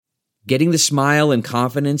Getting the smile and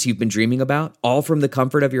confidence you've been dreaming about, all from the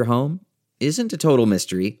comfort of your home, isn't a total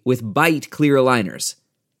mystery with Bite clear aligners.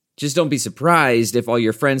 Just don't be surprised if all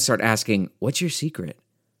your friends start asking, "What's your secret?"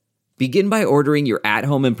 Begin by ordering your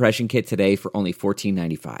at-home impression kit today for only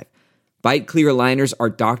 $14.95. Bite clear aligners are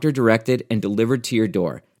doctor-directed and delivered to your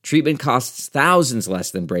door. Treatment costs thousands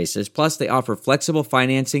less than braces, plus they offer flexible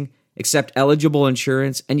financing, accept eligible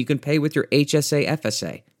insurance, and you can pay with your HSA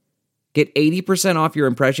FSA. Get 80% off your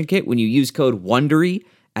impression kit when you use code WONDERY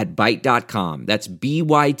at Byte.com. That's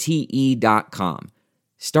BYTE.com.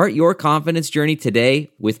 Start your confidence journey today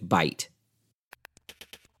with Byte.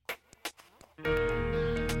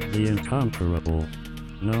 The Incomparable.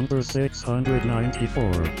 Number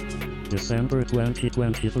 694. December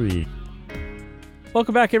 2023.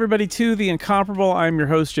 Welcome back, everybody, to The Incomparable. I'm your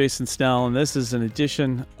host, Jason Snell, and this is an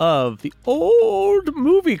edition of the Old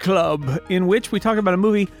Movie Club, in which we talk about a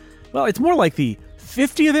movie. Well, it's more like the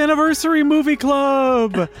 50th Anniversary Movie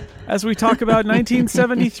Club, as we talk about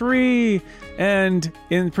 1973, and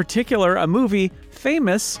in particular, a movie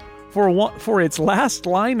famous for its last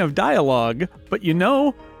line of dialogue. But you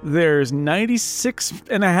know, there's 96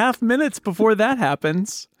 and a half minutes before that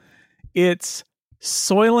happens. It's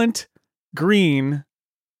Soylent Green,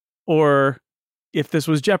 or if this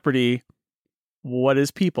was Jeopardy, what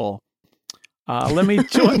is people? Let me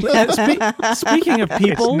join. Speaking of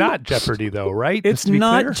people, it's not Jeopardy, though, right? It's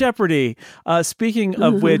not Jeopardy. Speaking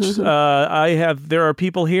of which, there are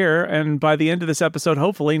people here, and by the end of this episode,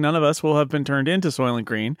 hopefully, none of us will have been turned into Soylent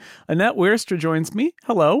Green. Annette Weirster joins me.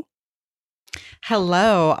 Hello.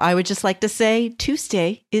 Hello. I would just like to say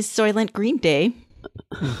Tuesday is Soylent Green Day.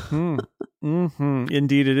 Mm-hmm. Mm-hmm.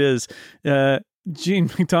 Indeed, it is. Gene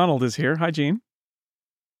McDonald is here. Hi, Gene.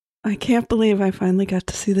 I can't believe I finally got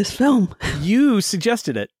to see this film. You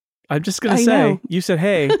suggested it. I'm just going to say, you said,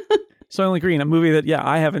 hey, Soylent Green, a movie that,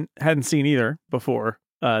 I hadn't seen either before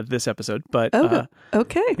this episode. But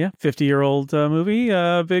okay. Yeah, 50-year-old movie,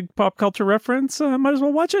 big pop culture reference. Might as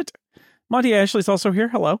well watch it. Monty Ashley's also here.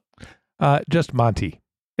 Hello. Just Monty.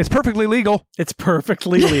 It's perfectly legal. It's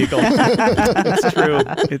perfectly legal. It's true.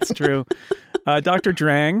 It's true. Dr.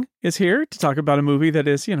 Drang is here to talk about a movie that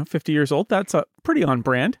is, 50 years old. That's pretty on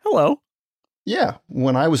brand. Hello. Yeah.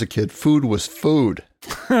 When I was a kid, food was food.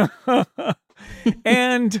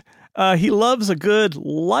 And he loves a good,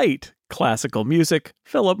 light classical music.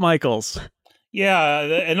 Philip Michaels. Yeah,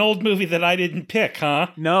 an old movie that I didn't pick, huh?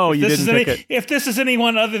 No, you didn't pick it. If this is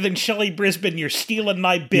anyone other than Shelley Brisbane, you're stealing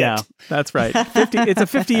my bit. Yeah, that's right. It's a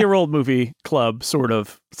 50-year-old movie club, sort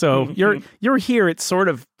of. So you're here. It sort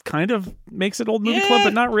of, kind of makes it old movie club,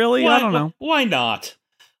 but not really. I don't know. Why not?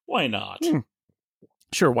 Why not?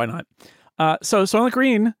 Sure, why not? So Soylent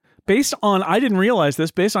Green, I didn't realize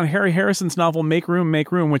this, based on Harry Harrison's novel Make Room,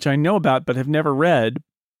 Make Room, which I know about but have never read.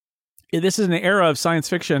 This is an era of science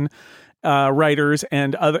fiction writers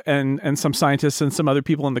and some scientists and some other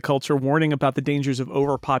people in the culture warning about the dangers of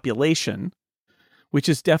overpopulation, which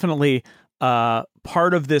is definitely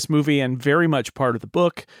part of this movie and very much part of the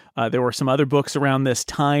book. There were some other books around this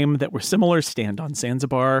time that were similar. Stand on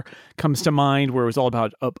Zanzibar comes to mind, where it was all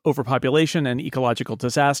about overpopulation and ecological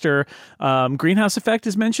disaster. Greenhouse effect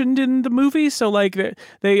is mentioned in the movie. So like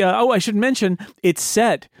I should mention, it's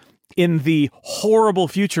set in the horrible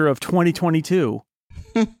future of 2022.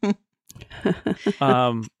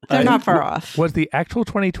 They're not far off. Was the actual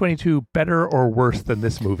 2022 better or worse than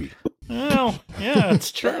this movie? Well, yeah,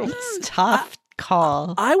 it's true. It's tough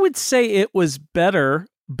call. I would say it was better,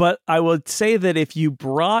 but I would say that if you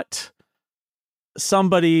brought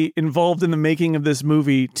somebody involved in the making of this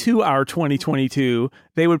movie to our 2022,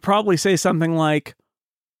 they would probably say something like,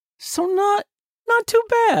 "So not too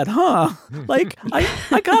bad, huh? Like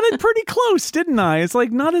I got it pretty close, didn't I? It's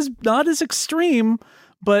like not as extreme."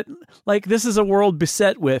 But like, this is a world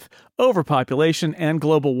beset with overpopulation and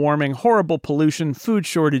global warming, horrible pollution, food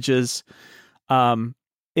shortages.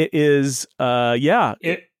 It is,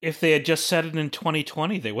 If they had just said it in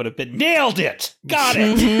 2020, they would have been nailed it. Got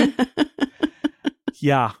it.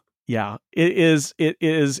 Yeah. It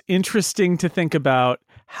is interesting to think about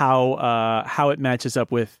how it matches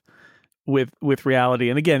up with reality.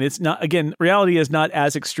 And again, reality is not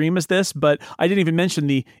as extreme as this, but I didn't even mention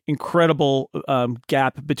the incredible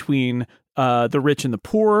gap between the rich and the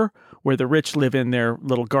poor, where the rich live in their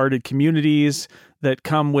little guarded communities that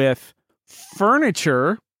come with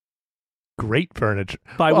furniture. Great furniture.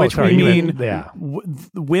 By which we mean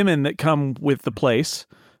women that come with the place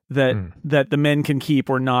that the men can keep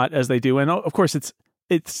or not as they do. And of course,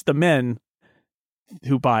 it's the men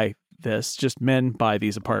who buy this, just men buy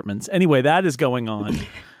these apartments. Anyway, that is going on.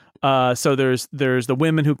 So there's the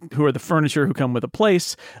women who are the furniture who come with a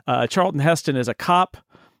place. Charlton Heston is a cop.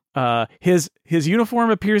 His uniform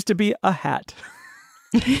appears to be a hat.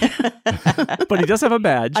 But he does have a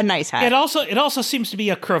badge. A nice hat. It also seems to be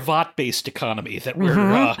a cravat-based economy that we're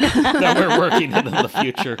that we're working in the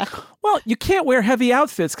future. Well, you can't wear heavy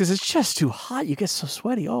outfits because it's just too hot. You get so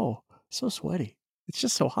sweaty. Oh, so sweaty. It's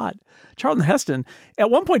just so hot.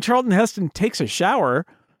 At one point, Charlton Heston takes a shower,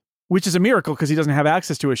 which is a miracle because he doesn't have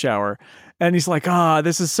access to a shower. And he's like,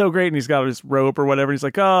 this is so great. And he's got his robe or whatever. And he's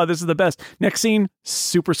like, this is the best. Next scene,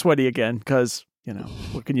 super sweaty again because,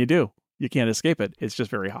 what can you do? You can't escape it. It's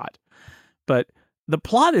just very hot. But the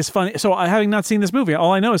plot is funny. So having not seen this movie,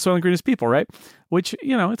 all I know is Soylent Green is people, right? Which,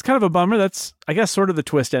 it's kind of a bummer. That's, I guess, sort of the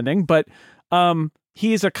twist ending. But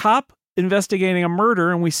he's a cop investigating a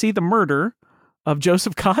murder, and we see the murder of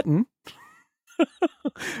Joseph Cotton,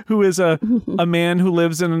 who is a man who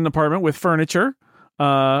lives in an apartment with furniture.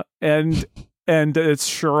 And it's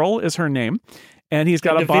Cheryl is her name. And he's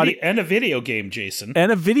got a body and a video game, Jason.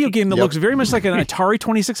 And a video game that looks very much like an Atari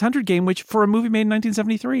 2600 game, which for a movie made in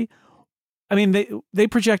 1973, I mean, they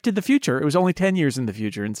projected the future. It was only 10 years in the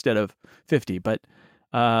future instead of 50, but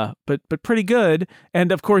pretty good.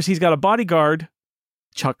 And of course, he's got a bodyguard,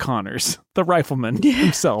 Chuck Connors, the rifleman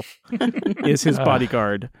himself, is his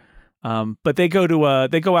bodyguard. But they go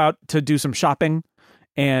out to do some shopping.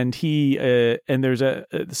 And and there's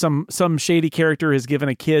some shady character has given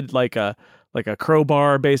a kid like a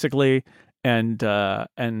crowbar basically, and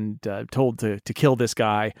told to kill this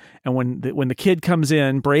guy. And when the kid comes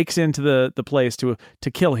in, breaks into the place to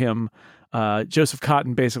kill him, Joseph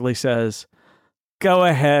Cotton basically says, "Go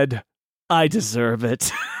ahead, I deserve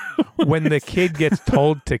it." When the kid gets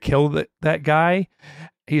told to kill that guy,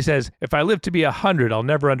 he says, "If I live to be 100, I'll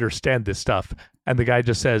never understand this stuff." And the guy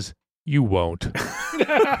just says, "You won't."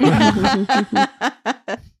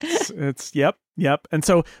 It's yep. And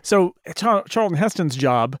so Charlton Heston's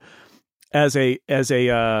job as a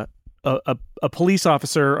police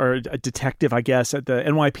officer or a detective, I guess, at the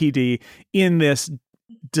NYPD in this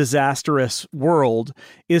disastrous world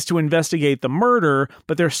is to investigate the murder,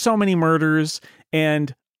 but there's so many murders.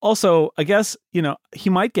 And also, I guess, he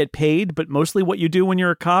might get paid, but mostly what you do when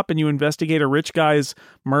you're a cop and you investigate a rich guy's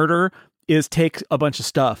murder is take a bunch of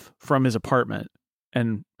stuff from his apartment.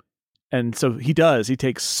 And so he does. He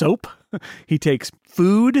takes soap. He takes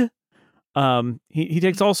food. He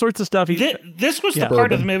takes all sorts of stuff. This was the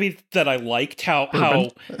part of the movie that I liked. How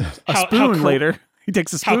later he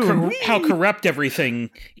takes a spoon. How corrupt everything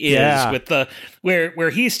is with the where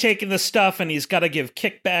he's taking the stuff and he's got to give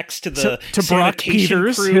kickbacks to the to Brock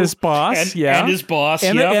Peters, crew, his boss, and his boss,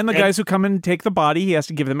 and the guys who come and take the body. He has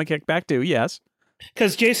to give them a kickback too. Yes.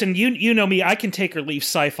 Because, Jason, you know me, I can take or leave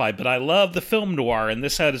sci-fi, but I love the film noir, and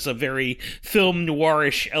this has a very film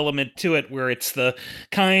noirish element to it, where it's the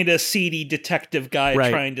kind of seedy detective guy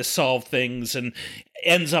trying to solve things and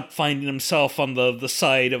ends up finding himself on the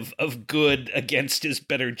side of good against his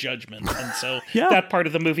better judgment. And so that part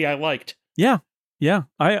of the movie I liked. Yeah,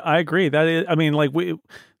 I agree. That is, I mean, like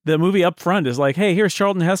the movie up front is like, hey, here's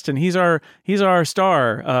Charlton Heston. He's our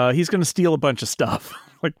star. He's going to steal a bunch of stuff.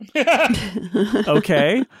 Like,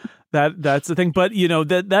 okay, that's the thing. But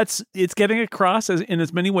that's it's getting across in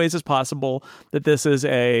as many ways as possible that this is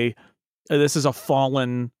a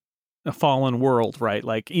fallen world, right?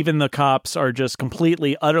 Like even the cops are just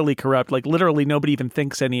completely, utterly corrupt. Like literally nobody even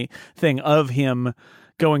thinks anything of him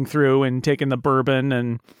going through and taking the bourbon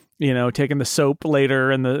and taking the soap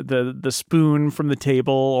later and the spoon from the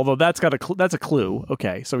table. Although that's a clue.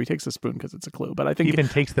 Okay, so he takes the spoon because it's a clue. But I think he even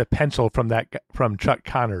takes the pencil from Chuck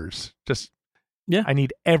Connors. Just I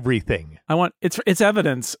need everything. I want it's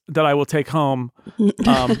evidence that I will take home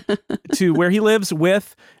to where he lives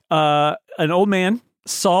with an old man,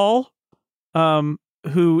 Saul,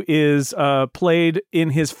 who is played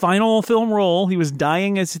in his final film role. He was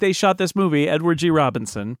dying as they shot this movie. Edward G.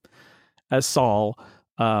 Robinson as Saul.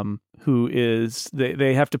 Who is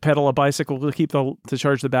they have to pedal a bicycle to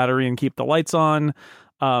charge the battery and keep the lights on.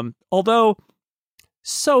 Although,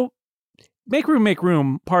 so make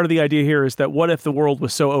room. Part of the idea here is that what if the world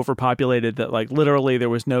was so overpopulated that like literally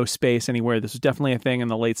there was no space anywhere? This was definitely a thing in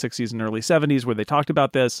the late 60s and early 70s where they talked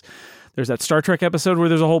about this. There's that Star Trek episode where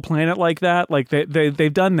there's a whole planet like that. Like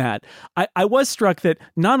they've done that. I was struck that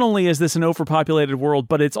not only is this an overpopulated world,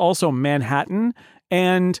 but it's also Manhattan.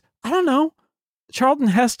 And I don't know, Charlton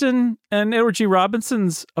Heston and Edward G.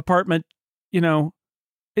 Robinson's apartment,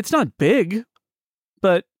 it's not big,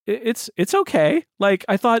 but it's okay. Like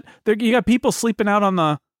I thought you got people sleeping out on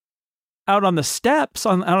the steps,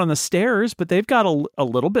 out on the stairs, but they've got a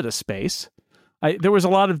little bit of space. There was a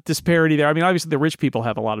lot of disparity there. I mean, obviously the rich people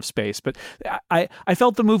have a lot of space, but I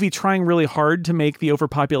felt the movie trying really hard to make the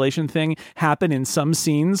overpopulation thing happen in some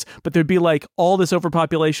scenes, but there'd be like all this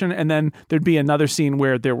overpopulation, and then there'd be another scene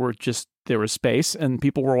where there was space and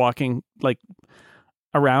people were walking like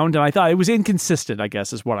around, and I thought it was inconsistent, I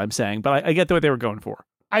guess is what I'm saying, but I get what they were going for.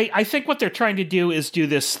 I think what they're trying to do is do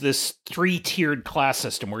this 3-tiered class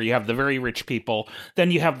system where you have the very rich people, then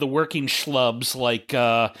you have the working schlubs like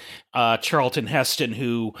Charlton Heston,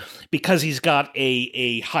 who, because he's got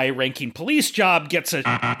a high-ranking police job, gets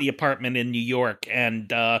the apartment in New York, and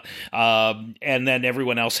then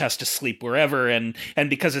everyone else has to sleep wherever, and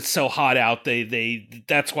because it's so hot out,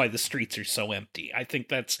 that's why the streets are so empty. I think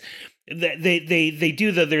that's. They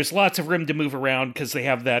do there's lots of room to move around because they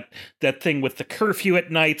have that thing with the curfew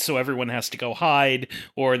at night, so everyone has to go hide,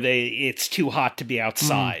 or it's too hot to be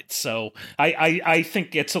outside. So I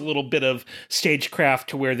think it's a little bit of stagecraft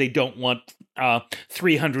to where they don't want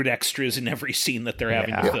 300 extras in every scene that they're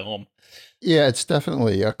having to film. Yeah, it's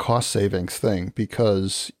definitely a cost savings thing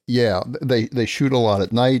because, they shoot a lot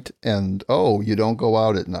at night and, you don't go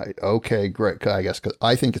out at night. Okay, great. I guess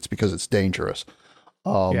I think it's because it's dangerous.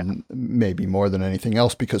 Maybe more than anything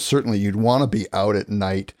else, because certainly you'd want to be out at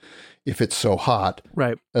night if it's so hot,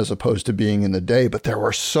 right? As opposed to being in the day. But there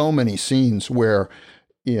were so many scenes where,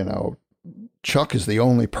 Chuck is the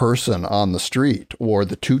only person on the street, or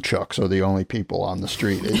the two Chucks are the only people on the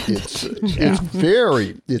street. It's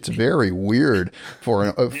very weird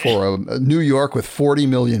for a New York with 40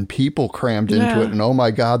 million people crammed into it. And oh my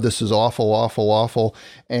God, this is awful, awful, awful.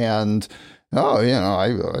 And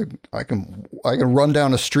I can run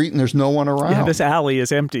down a street and there's no one around. Yeah, this alley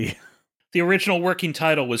is empty. The original working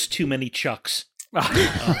title was Too Many Chucks.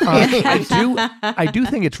 I do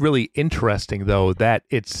think it's really interesting though that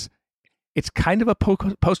it's kind of a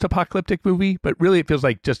post-apocalyptic movie, but really it feels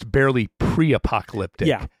like just barely pre-apocalyptic.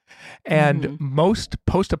 Yeah. And most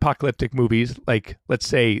post-apocalyptic movies, like let's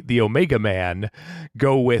say The Omega Man,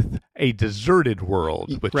 go with a deserted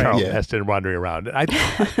world with Charlton Heston wandering around. And I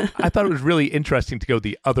thought it was really interesting to go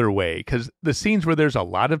the other way, because the scenes where there's a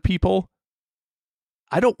lot of people,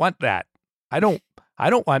 I don't want that. I don't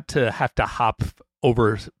want to have to hop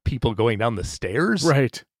over people going down the stairs.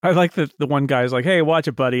 Right. I like that the one guy's like, "Hey, watch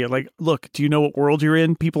it, buddy." Like, look, do you know what world you're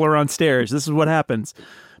in? People are on stairs. This is what happens.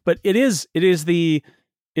 But it is the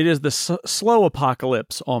slow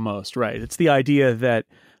apocalypse almost, right? It's the idea that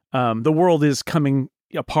the world is coming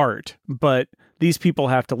apart, but these people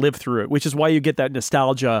have to live through it, which is why you get that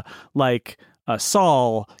nostalgia, like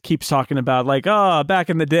Saul keeps talking about, like, back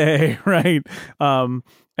in the day, right?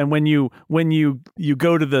 And when you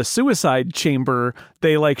go to the suicide chamber,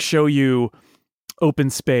 they like show you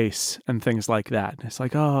open space and things like that. It's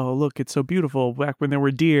like, oh, look, it's so beautiful back when there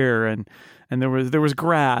were deer and there was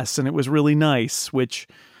grass and it was really nice, which,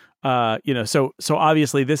 so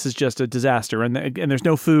obviously this is just a disaster, and there's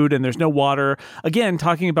no food and there's no water. Again,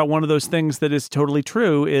 talking about one of those things that is totally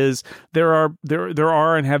true is there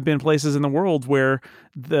are and have been places in the world where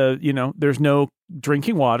there's no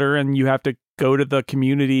drinking water and you have to go to the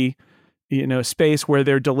community space where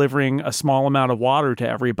they're delivering a small amount of water to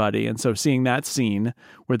everybody. And so seeing that scene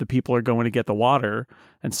where the people are going to get the water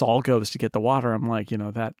and Saul goes to get the water, I'm like,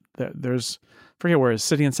 that there's, forget where, a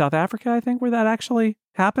city in South Africa, I think, where that actually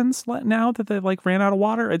happens now that they like ran out of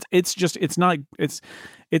water. It's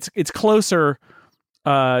closer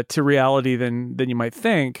to reality than you might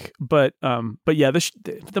think. But yeah,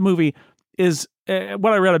 the movie is,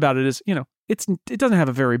 what I read about it is, it doesn't have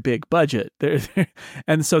a very big budget,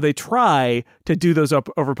 and so they try to do those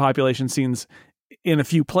overpopulation scenes in a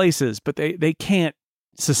few places, but they can't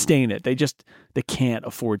sustain it. They can't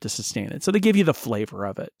afford to sustain it. So they give you the flavor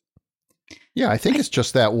of it. Yeah, I think it's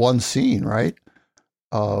just that one scene, right?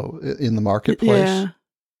 In the marketplace. Yeah.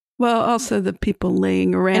 Well, also the people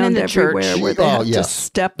laying around everywhere church, where they have to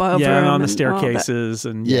step over. Yeah, and on the staircases,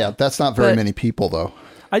 and that's not very many people though.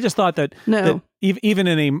 I just thought that even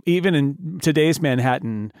in today's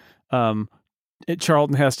Manhattan,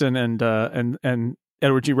 Charlton Heston and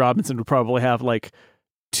Edward G. Robinson would probably have like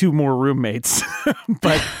 2 more roommates,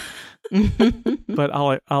 but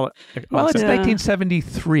I'll well, it's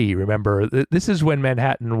 1973. Remember, this is when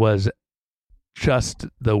Manhattan was just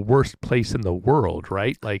the worst place in the world,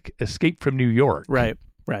 right? Like Escape from New York. Right.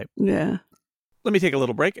 Yeah. Let me take a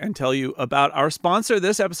little break and tell you about our sponsor.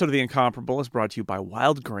 This episode of The Incomparable is brought to you by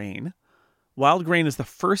Wild Grain. Wild Grain is the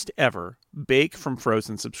first ever bake from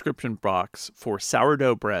frozen subscription box for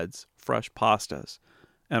sourdough breads, fresh pastas,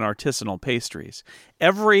 and artisanal pastries.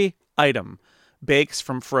 Every item bakes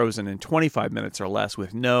from frozen in 25 minutes or less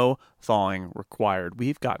with no thawing required.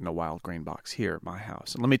 We've gotten a Wild Grain box here at my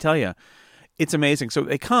house. And let me tell you, It's amazing. So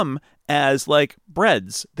they come as like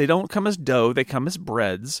breads. They don't come as dough. They come as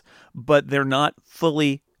breads, but they're not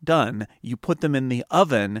fully done. You put them in the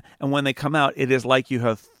oven, and when they come out, it is like you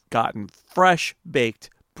have gotten fresh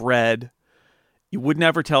baked bread. You would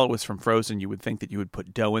never tell it was from frozen. You would think that you would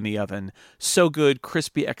put dough in the oven. So good,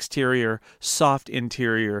 crispy exterior, soft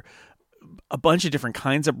interior, a bunch of different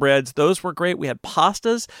kinds of breads. Those were great. We had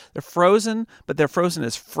pastas. They're frozen, but they're frozen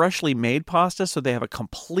as freshly made pasta, so they have a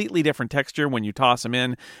completely different texture when you toss them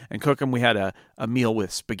in and cook them. We had a meal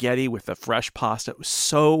with spaghetti with the fresh pasta. It was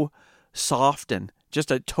so soft and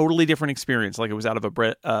just a totally different experience, like it was out of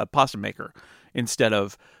a pasta maker instead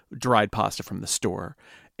of dried pasta from the store.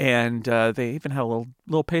 And they even had a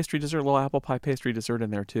little pastry dessert, a little apple pie pastry dessert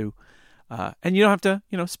in there too. And you don't have to,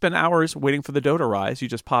 spend hours waiting for the dough to rise. You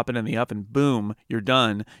just pop it in the oven. Boom, you're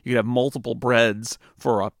done. You could have multiple breads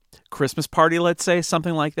for a Christmas party, let's say,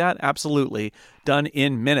 something like that. Absolutely. Done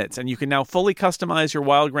in minutes. And you can now fully customize your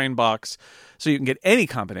wild grain box so you can get any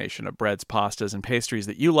combination of breads, pastas, and pastries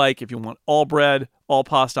that you like. If you want all bread, all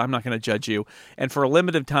pasta, I'm not going to judge you. And for a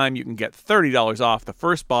limited time, you can get $30 off the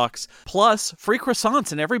first box, plus free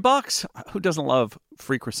croissants in every box. Who doesn't love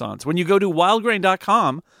free croissants? When you go to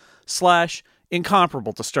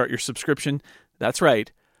wildgrain.com/incomparable to start your subscription, that's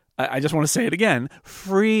right. I just want to say it again.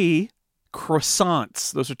 Free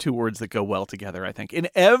croissants. Those are two words that go well together, I think. In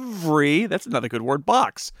every, that's another good word,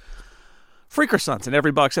 box. Free croissants in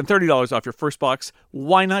every box and $30 off your first box.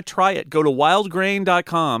 Why not try it? Go to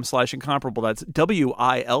wildgrain.com/incomparable. That's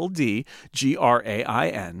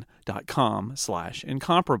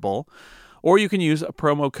wildgrain.com/incomparable. Or you can use a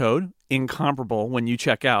promo code Incomparable when you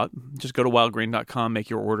check out. Just go to wildgrain.com, make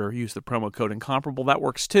your order, use the promo code Incomparable. That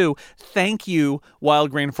works too. Thank you,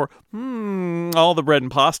 Wildgrain, for all the bread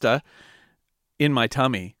and pasta in my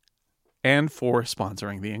tummy and for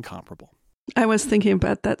sponsoring the Incomparable. I was thinking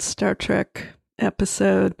about that Star Trek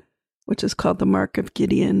episode, which is called The Mark of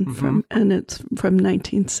Gideon, and it's from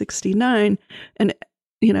 1969. And,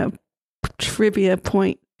 trivia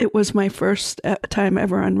point, it was my first time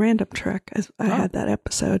ever on Random Trek. I had that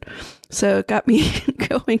episode. So it got me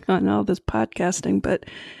going on all this podcasting. But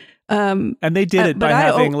and they did it by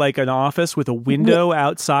having like an office with a window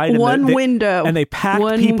outside. Window. And they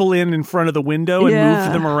packed people in front of the window and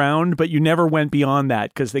moved them around. But you never went beyond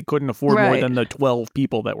that because they couldn't afford more than the 12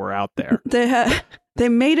 people that were out there. They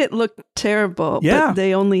made it look terrible, but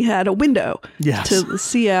they only had a window to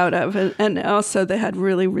see out of. And also they had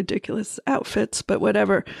really ridiculous outfits, but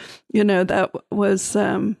whatever, that was,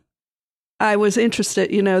 I was interested,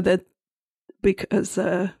 that because,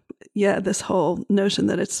 this whole notion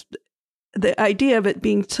that it's the idea of it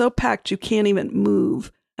being so packed, you can't even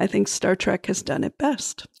move. I think Star Trek has done it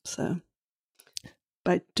best. So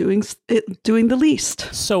by doing the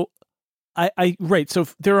least. So So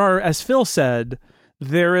there are, as Phil said,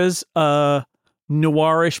 there is a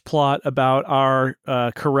noirish plot about our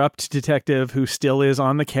corrupt detective who still is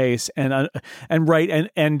on the case and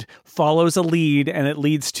follows a lead, and it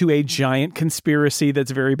leads to a giant conspiracy that's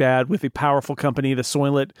very bad with a powerful company. The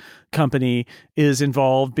Soylent company is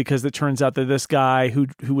involved because it turns out that this guy who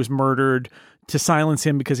was murdered, to silence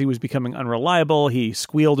him because he was becoming unreliable, he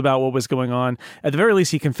squealed about what was going on. At the very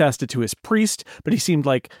least, he confessed it to his priest, but he seemed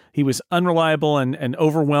like he was unreliable and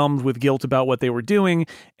overwhelmed with guilt about what they were doing.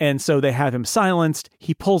 And so they have him silenced.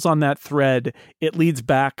 He pulls on that thread. It leads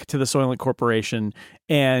back to the Soylent Corporation.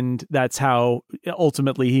 And that's how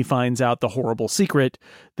ultimately he finds out the horrible secret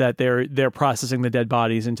that they're processing the dead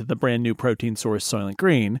bodies into the brand new protein source Soylent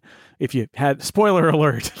Green. If you had, spoiler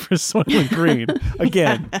alert for Soylent Green,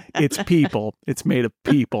 again, it's people. It's made of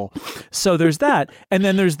people. So there's that. And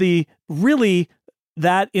then there's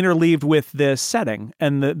that interleaved with this setting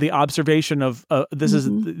and the observation of this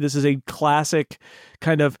is a classic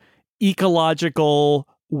kind of ecological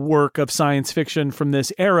work of science fiction from this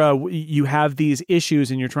era. You have these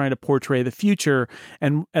issues and you're trying to portray the future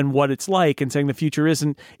and what it's like, and saying the future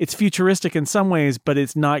it's futuristic in some ways, but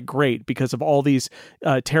it's not great because of all these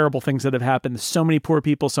terrible things that have happened. So many poor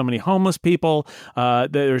people, so many homeless people,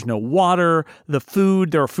 there's no water,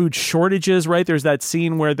 there are food shortages, right? There's that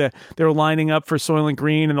scene where they're lining up for Soylent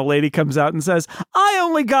Green and the lady comes out and says, I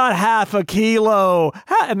only got half a kilo.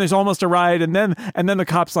 And there's almost a riot. And then the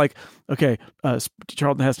cop's like, okay,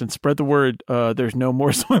 Charlton Heston, spread the word. There's no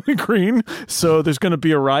more Soylent Green, so there's going to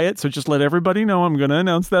be a riot. So just let everybody know. I'm going to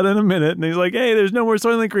announce that in a minute. And he's like, hey, there's no more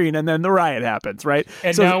Soylent Green. And then the riot happens, right?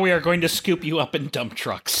 And now we are going to scoop you up in dump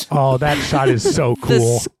trucks. Oh, that shot is so cool.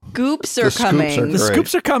 The scoops are coming. The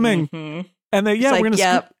scoops are coming. Mm-hmm. And we're going to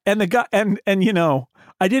scoop. And the guy, and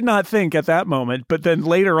I did not think at that moment, but then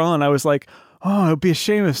later on, I was like, oh, it'd be a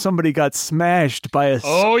shame if somebody got smashed by a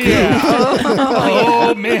Oh, yeah.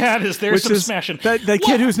 Oh, man, is there some smashing. That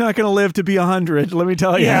kid who's not going to live to be 100, let me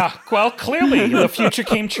tell you. Yeah, well, clearly, the future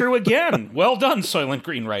came true again. Well done, Soylent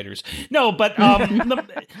Green writers. No, but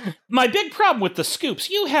my big problem with the scoops,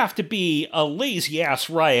 you have to be a lazy-ass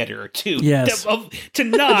rioter to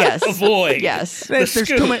not avoid the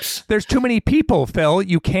scoops. There's too many people, Phil.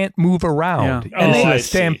 You can't move around. Yeah. And it's a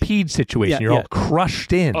stampede situation. You're all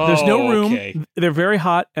crushed in. There's no room. Okay. They're very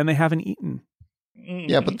hot, and they haven't eaten.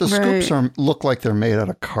 Yeah, but the scoops look like they're made out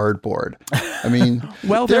of cardboard. I mean,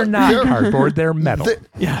 well, they're not cardboard; they're metal.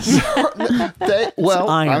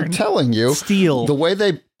 I'm telling you, steel. The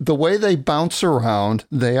way they bounce around,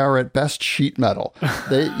 they are at best sheet metal.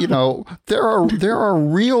 There are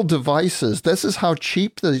real devices. This is how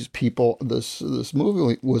cheap this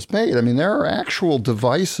movie was made. I mean, there are actual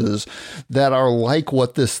devices that are like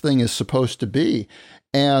what this thing is supposed to be.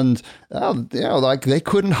 And like they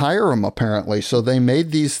couldn't hire them apparently, so they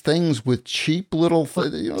made these things with cheap little.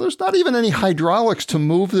 There's not even any hydraulics to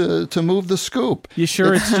move the scoop. You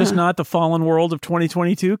sure it's just not the fallen world of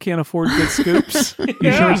 2022? Can't afford good scoops.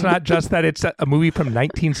 You sure it's not just that it's a movie from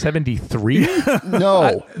 1973?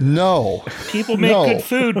 No. People make good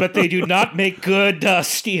food, but they do not make good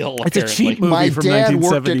steel. It's a cheap movie from 1973. My dad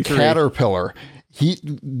worked at Caterpillar.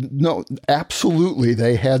 Absolutely.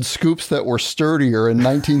 They had scoops that were sturdier in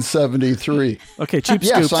 1973. Okay, cheap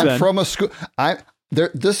scoops. Yes, I'm from a scoop.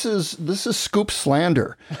 This is scoop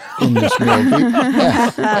slander in this movie.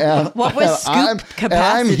 What was scoop capacity? And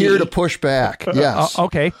I'm here to push back. Yes.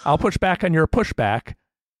 Okay, I'll push back on your pushback.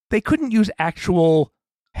 They couldn't use actual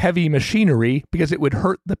heavy machinery because it would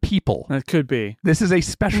hurt the people. That could be. This is a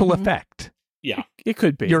special effect. Yeah, it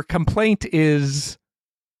could be. Your complaint is.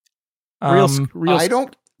 Real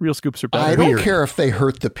scoops are better. I don't care if they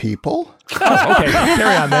hurt the people. Oh, okay,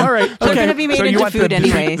 carry on then. All right. They're going to be made into food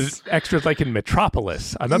anyways. The extras like in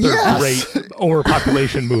Metropolis, another great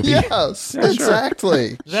overpopulation movie. Yes,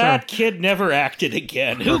 exactly. That kid never acted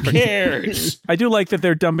again. Who cares? I do like that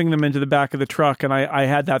they're dumping them into the back of the truck, and I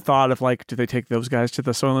had that thought of like, do they take those guys to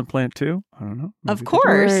the Soylent plant too? I don't know. Maybe of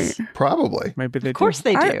course. Right. Probably. Maybe they do. Of course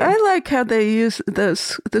they do. I like how they use the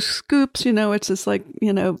scoops, it's just like,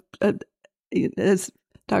 as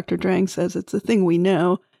Dr. Drang says, it's a thing we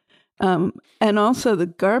know. And also the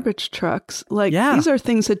garbage trucks. These are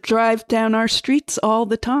things that drive down our streets all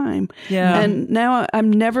the time. Yeah. And now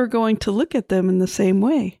I'm never going to look at them in the same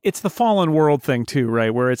way. It's the fallen world thing too,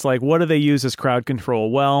 right? Where it's like, what do they use as crowd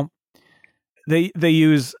control? Well, they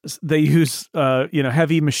use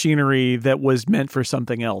heavy machinery that was meant for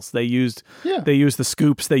something else. They use the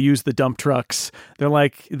scoops, they use the dump trucks. They're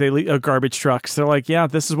like garbage trucks. They're like, yeah,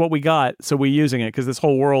 this is what we got, so we're using it because this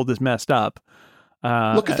whole world is messed up.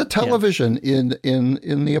 Look at the television in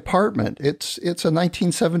the apartment. It's a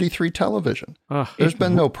 1973 television. There's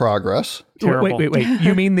been no progress. Terrible. Wait.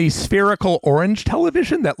 You mean the spherical orange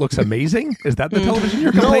television that looks amazing? Is that the television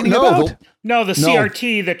you're complaining about? No, the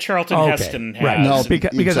CRT that Charlton Heston has. Right. No,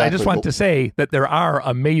 because I just want to say that there are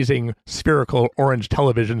amazing spherical orange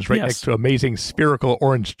televisions right next to amazing spherical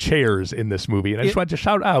orange chairs in this movie. And I just want to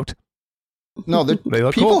shout out. No,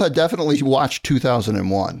 people had definitely watched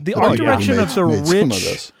 2001. The art direction of the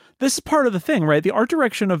rich. This is part of the thing, right? The art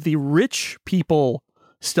direction of the rich people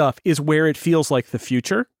stuff is where it feels like the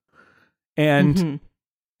future, and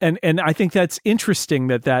I think that's interesting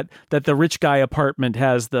that the rich guy apartment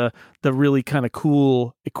has the really kind of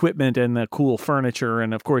cool equipment and the cool furniture,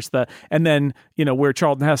 and of course then where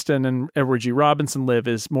Charlton Heston and Edward G. Robinson live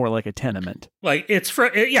is more like a tenement. Like it's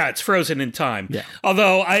frozen in time. Yeah.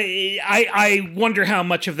 Although I wonder how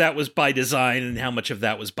much of that was by design and how much of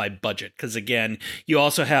that was by budget, because again, you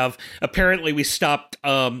also have apparently we stopped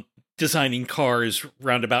designing cars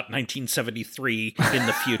round about 1973 in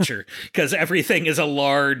the future because everything is a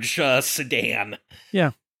large sedan.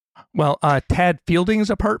 Yeah. Well, Tad Fielding's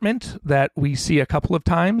apartment that we see a couple of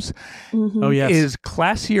times is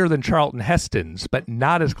classier than Charlton Heston's, but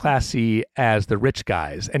not as classy as the rich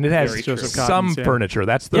guys. And it has some furniture.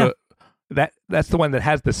 That's the that's the one that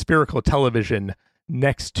has the spherical television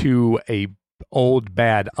next to a old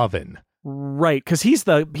bad oven. Right, because he's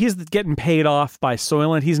getting paid off by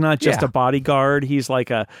Soylent. He's not just a bodyguard. He's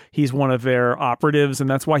he's one of their operatives, and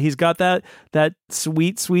that's why he's got that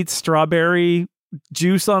sweet strawberry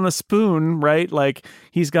juice on a spoon, right? Like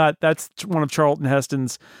that's one of Charlton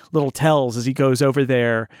Heston's little tells as he goes over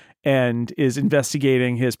there and is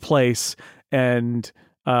investigating his place and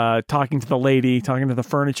talking to the lady, talking to the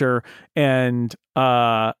furniture, and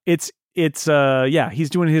he's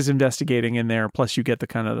doing his investigating in there. Plus, you get the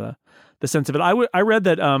kind of the sense of it. I read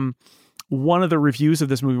that one of the reviews of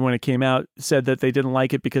this movie when it came out said that they didn't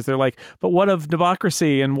like it because they're like, but what of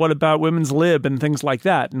democracy and what about women's lib and things like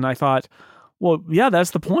that? And I thought, well, yeah,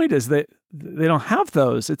 that's the point, is that they don't have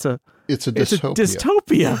those. It's a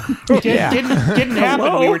dystopia. Didn't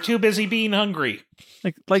happen. We were too busy being hungry.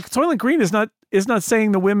 Like Soylent Green is not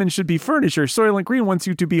saying the women should be furniture. Soylent Green wants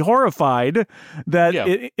you to be horrified that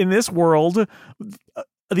in this world,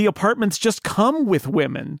 the apartments just come with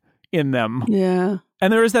women in them. Yeah.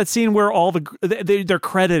 And there is that scene where they're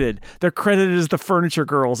credited. They're credited as the furniture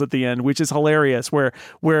girls at the end, which is hilarious. Where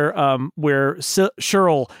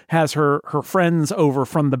Cheryl has her friends over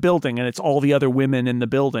from the building, and it's all the other women in the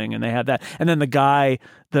building, and they have that. And then the guy,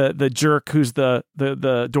 the jerk, who's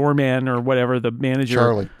the doorman or whatever, the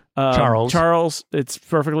manager, Charles, it's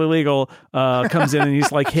perfectly legal. Comes in and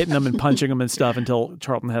he's like hitting them and punching them and stuff until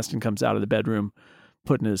Charlton Heston comes out of the bedroom,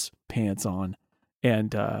 putting his pants on,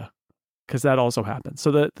 and. Because that also happens.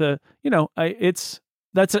 So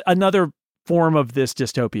that's another form of this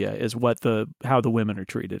dystopia, is how the women are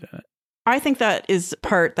treated in it. I think that is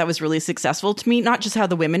part that was really successful to me. Not just how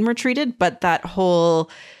the women were treated, but that whole,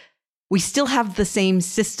 we still have the same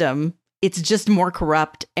system. It's just more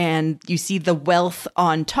corrupt, and you see the wealth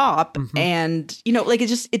on top. Mm-hmm. And, like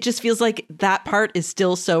it just feels like that part is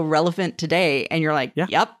still so relevant today. And you're like,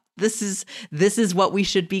 yep. This is what we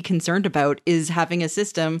should be concerned about, is having a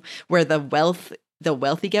system where the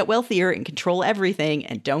wealthy get wealthier and control everything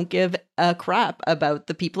and don't give a crap about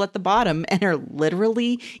the people at the bottom and are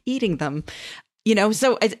literally eating them.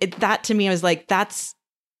 So that to me, I was like, that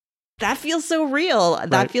feels so real. Right.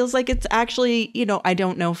 That feels like it's actually, I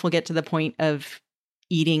don't know if we'll get to the point of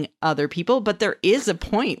eating other people, but there is a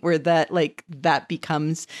point where that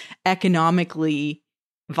becomes economically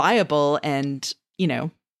viable, and,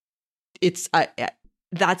 it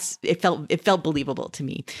felt believable to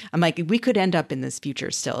me. I'm like, we could end up in this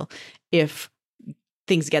future still if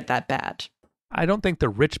things get that bad. I don't think the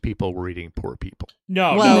rich people were eating poor people.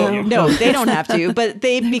 No, they don't have to, but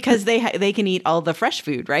because they can eat all the fresh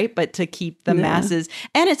food, right? But to keep the masses,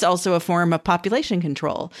 and it's also a form of population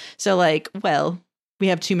control. So we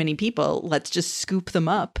have too many people. Let's just scoop them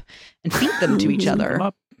up and feed them to each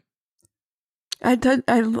other. I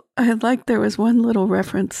like there was one little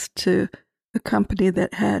reference to a company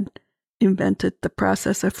that had invented the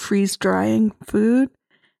process of freeze drying food.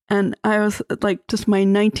 And I was like, just my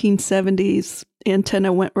 1970s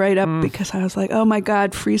antenna went right up because I was like, oh my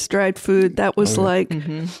God, freeze dried food. That was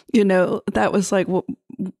that was like,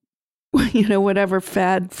 whatever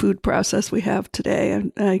fad food process we have today.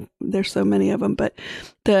 There's so many of them, but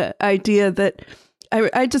the idea that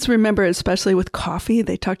I just remember, especially with coffee,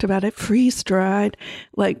 they talked about it freeze dried,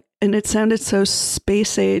 and it sounded so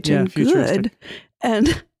space age and good.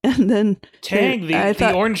 And then Tang,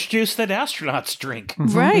 the orange juice that astronauts drink.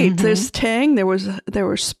 Right. Mm-hmm. There's Tang. There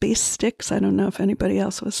were space sticks. I don't know if anybody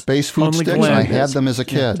else was. Space food sticks. I had them as a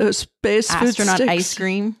kid. Those space astronaut food sticks. Ice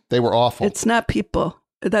cream. They were awful. It's not people.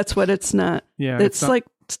 That's what it's not. Yeah. It's like.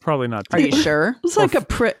 It's probably not people. Are you sure? It's like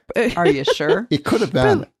Are you sure? It could have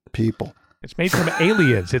been people. It's made from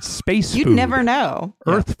aliens. It's space You'd food. You'd never know.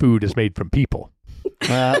 Earth food is made from people.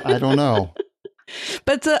 I don't know.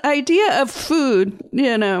 But the idea of food,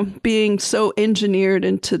 being so engineered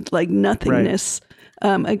into nothingness,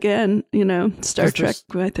 again, Star Trek,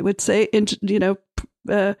 I would say,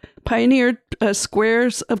 pioneered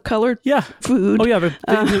squares of colored food. Oh yeah,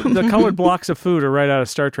 the colored blocks of food are right out of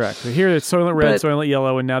Star Trek. So here it's Soylent Red, Soylent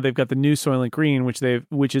Yellow, and now they've got the new Soylent Green,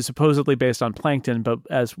 which is supposedly based on plankton. But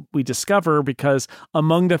as we discover, because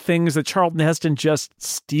among the things that Charlton Heston just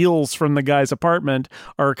steals from the guy's apartment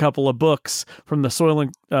are a couple of books from the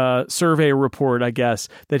Soylent survey report, I guess,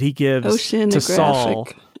 that he gives to Saul.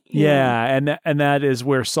 Yeah, and that is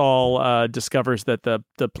where Saul discovers that the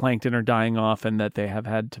plankton are dying off, and that they have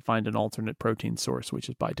had to find an alternate protein source, which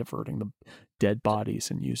is by diverting the dead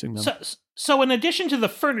bodies and using them. So in addition to the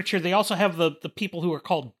furniture, they also have the people who are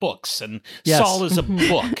called books, and Saul is a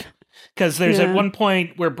book. Because there's at one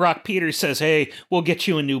point where Brock Peters says, "Hey, we'll get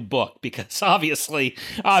you a new book," because obviously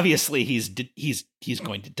he's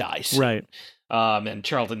going to die soon. Right. And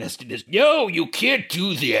Charlton Heston is, "No, you can't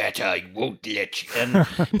do that. I won't let you."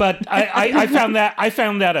 But I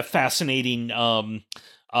found that a fascinating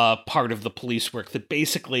part of the police work, that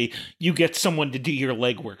basically you get someone to do your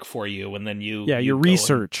legwork for you, and then your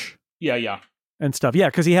research. Yeah. And stuff. Yeah,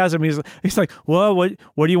 because he has him. He's like, well,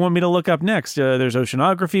 what do you want me to look up next? There's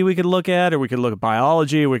oceanography we could look at, or we could look at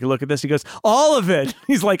biology, or we could look at this. He goes, all of it.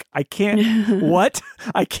 He's like, I can't, what?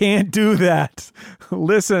 I can't do that.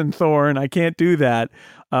 Listen, Thorne, I can't do that.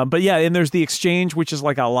 But yeah, and there's the exchange, which is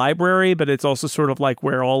like a library, but it's also sort of like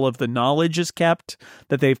where all of the knowledge is kept,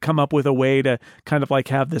 that they've come up with a way to kind of like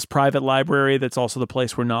have this private library that's also the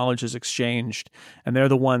place where knowledge is exchanged. And they're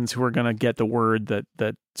the ones who are going to get the word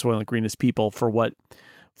that Soylent Green is people for what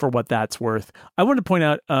that's worth. I want to point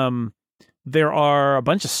out there are a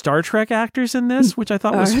bunch of Star Trek actors in this, which I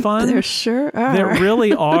thought was fun. There sure are. There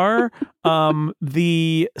really are.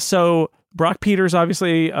 So Brock Peters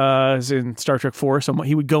obviously is in Star Trek 4, so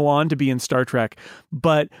he would go on to be in Star Trek.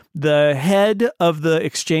 But the head of the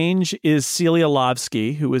exchange is Celia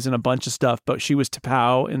Lovsky, who was in a bunch of stuff, but she was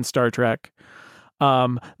T'Pau in Star Trek.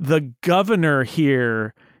 The governor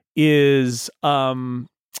here is what's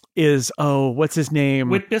his name?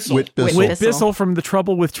 Whit Bissell. Whit Bissell from The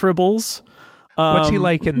Trouble with Tribbles. What's he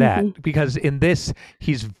like in that? Because in this,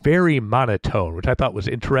 he's very monotone, which I thought was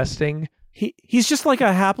interesting. He's just like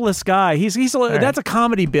a hapless guy. He's right. That's a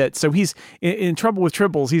comedy bit. So he's in Trouble with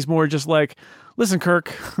Tribbles. He's more just like, listen,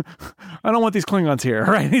 Kirk, I don't want these Klingons here.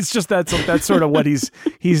 Right? It's just that's sort of what he's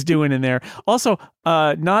doing in there. Also,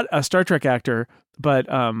 not a Star Trek actor, but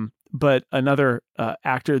another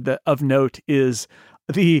actor that of note is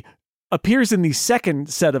appears in the second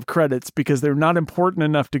set of credits because they're not important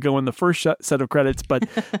enough to go in the first set of credits. But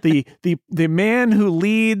the man who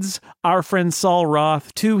leads our friend Saul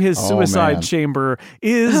Roth to his suicide chamber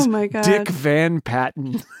is Dick Van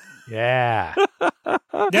Patten. Yeah.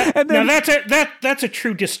 And then, now that's a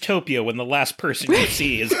true dystopia when the last person you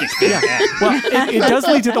see is Dick Van Patten. Well, it does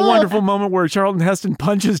lead to the wonderful moment where Charlton Heston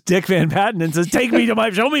punches Dick Van Patten and says,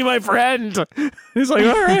 show me my friend. He's like,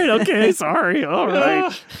 all right, okay, sorry, all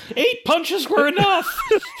right. 8 punches were enough.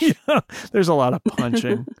 Yeah, there's a lot of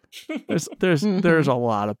punching. There's a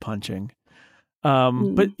lot of punching.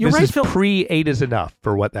 But you're this right, is Phil. Pre-8 is enough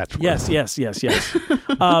for what that's worth. Yes.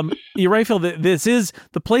 You're right, Phil. This is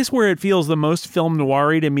the place where it feels the most film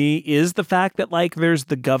noir-y to me is the fact that like there's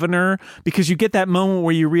the governor, because you get that moment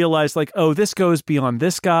where you realize like, oh, this goes beyond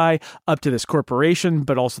this guy up to this corporation,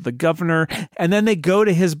 but also the governor. And then they go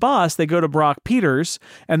to his boss, they go to Brock Peters,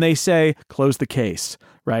 and they say, close the case,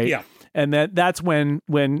 right? Yeah. And that's when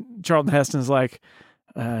Charlton Heston's like,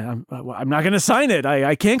 I'm not going to sign it.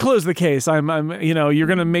 I can't close the case. you're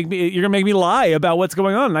going to make me lie about what's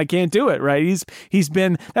going on, and I can't do it. Right? He's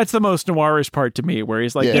been, that's the most noirish part to me, where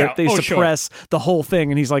he's like, they suppress the whole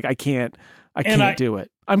thing, and he's like, I can't do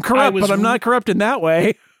it. I'm corrupt, but I'm not corrupt in that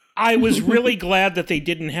way. I was really glad that they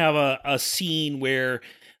didn't have a scene where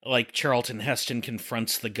like Charlton Heston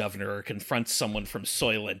confronts the governor or confronts someone from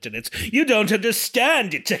Soylent, and it's, you don't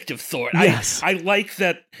understand, Detective Thorne. Yes. I like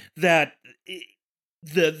that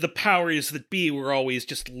the powers that be were always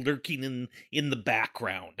just lurking in the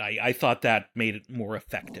background. I thought that made it more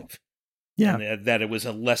effective. Yeah. And that it was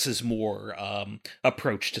a less is more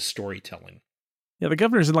approach to storytelling. Yeah, the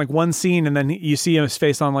governor's in like one scene, and then you see his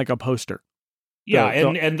face on like a poster. Yeah,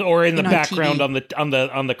 and or in the background TV.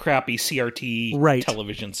 on the crappy CRT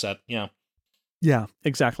television set. Yeah. Yeah,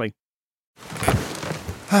 exactly.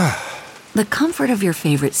 The comfort of your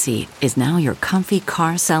favorite seat is now your comfy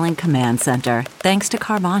car selling command center, thanks to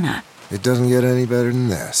Carvana. It doesn't get any better than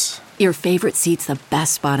this. Your favorite seat's the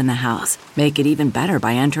best spot in the house. Make it even better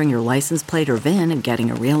by entering your license plate or VIN and getting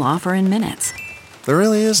a real offer in minutes. There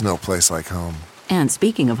really is no place like home. And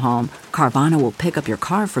speaking of home, Carvana will pick up your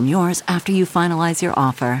car from yours after you finalize your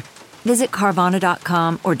offer. Visit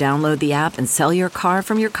Carvana.com or download the app and sell your car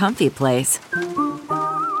from your comfy place.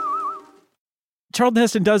 Charlton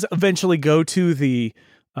Heston does eventually go to the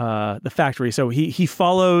factory, so he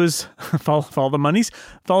follows follow the monies,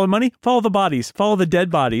 follow the bodies, follow the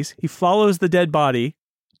dead bodies. He follows the dead body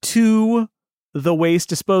to the waste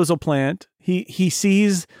disposal plant. He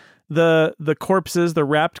sees the corpses, the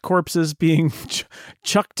wrapped corpses being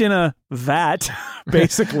chucked in a vat,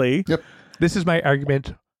 basically. Yep. This is my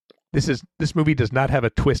argument. This movie does not have a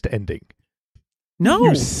twist ending. No.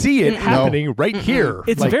 You see it happening right here.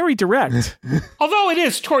 It's very direct. Although it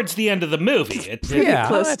is towards the end of the movie. It's pretty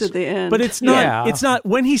close to the end. But it's not, it's not,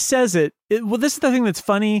 when he says it, well, this is the thing that's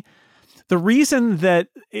funny. The reason that,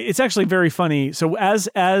 it's actually very funny. So as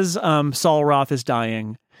Saul Roth is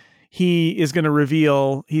dying, he is going to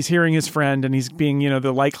reveal, he's hearing his friend, and he's being,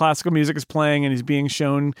 the light classical music is playing, and he's being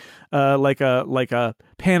shown like a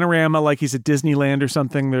panorama, like he's at Disneyland or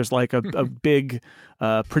something. There's like a big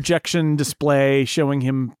projection display showing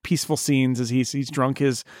him peaceful scenes as he's drunk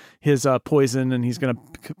his poison, and he's going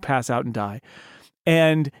to pass out and die.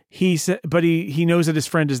 And he knows that his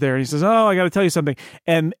friend is there, and he says, "Oh, I got to tell you something."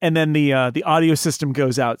 And then the audio system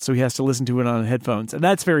goes out, so he has to listen to it on headphones, and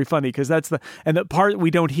that's very funny because the part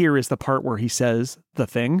we don't hear is the part where he says the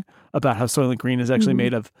thing about how Soylent Green is actually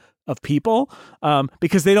made of of people,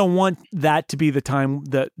 because they don't want that to be the time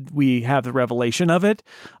that we have the revelation of it.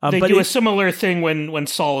 They do a similar thing when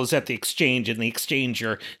Saul is at the exchange, and the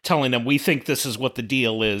exchanger telling him, we think this is what the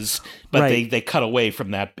deal is, but they cut away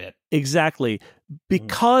from that bit. Exactly.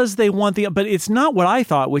 Because they want but it's not what I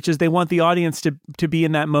thought, which is they want the audience to be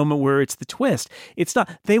in that moment where it's the twist. It's not,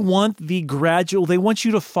 they want the gradual, they want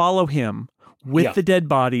you to follow him with the dead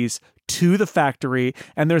bodies to the factory,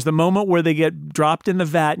 and there's the moment where they get dropped in the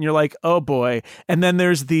vat and you're like, oh boy, and then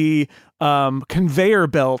there's the conveyor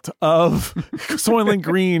belt of Soylent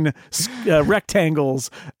Green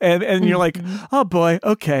rectangles, and you're like, oh boy,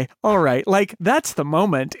 okay, all right, like that's the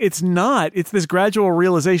moment. It's this gradual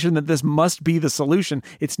realization that this must be the solution.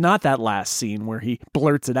 It's not that last scene where he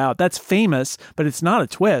blurts it out. That's famous, but it's not a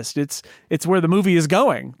twist. It's where the movie is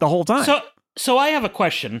going the whole time. So I have a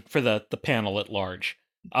question for the panel at large.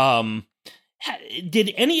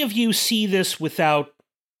 Did any of you see this without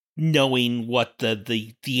knowing what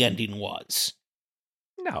the ending was?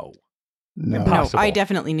 No. I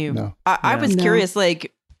definitely knew. No. I was curious,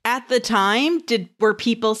 like, at the time, were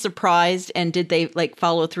people surprised, and did they like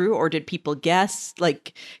follow through, or did people guess?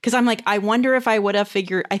 Like, because I'm like, I wonder if I would have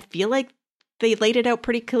figured. I feel like they laid it out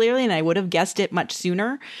pretty clearly, and I would have guessed it much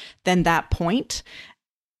sooner than that point.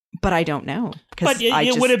 But I don't know. But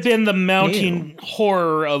it would have been the mounting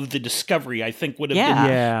horror of the discovery, I think, would have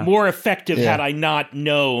been more effective had I not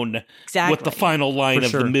known what the final line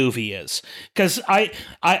of the movie is. Because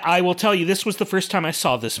I will tell you, this was the first time I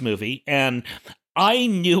saw this movie, and I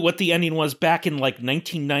knew what the ending was back in like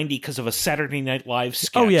 1990 because of a Saturday Night Live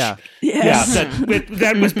sketch. Oh, yeah. Yes. Yeah,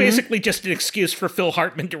 that was basically just an excuse for Phil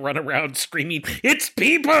Hartman to run around screaming, "It's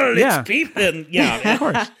people! It's people!" And, of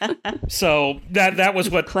course. So that was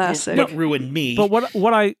what ruined me. But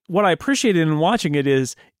what I appreciated in watching it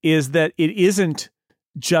is that it isn't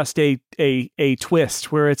just a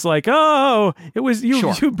twist where it's like, oh, it was you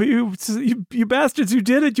bastards who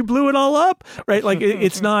did it, you blew it all up, right? Like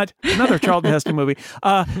it's not another Charlton Heston movie.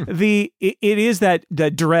 It is that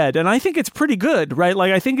dread, and I think it's pretty good, right?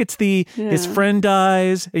 Like I think it's his friend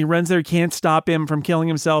dies, he runs there, he can't stop him from killing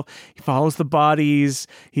himself. He follows the bodies.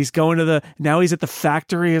 He's going now he's at the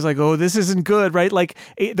factory. He's like, oh, this isn't good, right? Like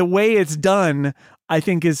the way it's done, I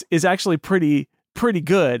think is actually pretty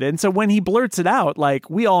good. And so when he blurts it out, like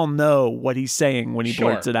we all know what he's saying when he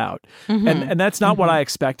blurts it out. And that's not what I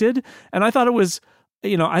expected. And I thought it was,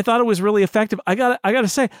 really effective. I gotta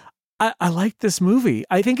say, I like this movie.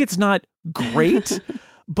 I think it's not great,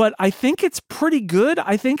 but I think it's pretty good.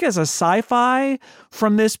 I think as a sci-fi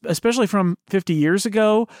from this, especially from 50 years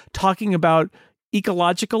ago, talking about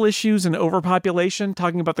ecological issues and overpopulation,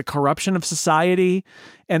 talking about the corruption of society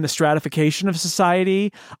and the stratification of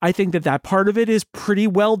society. I think that part of it is pretty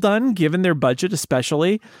well done, given their budget,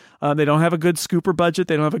 especially. They don't have a good scooper budget.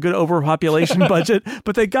 They don't have a good overpopulation budget,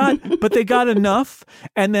 but they got enough.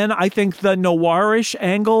 And then I think the noirish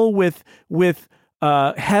angle with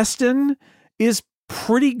Heston is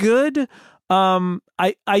pretty good.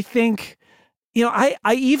 I think,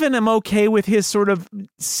 I even am okay with his sort of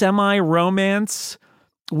semi-romance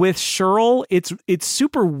with Cheryl. It's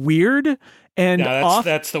super weird and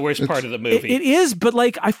that's the worst part of the movie. It is, but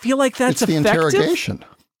like I feel like that's it's effective. The interrogation.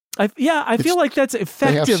 I feel like that's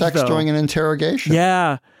effective. They have sex during an interrogation.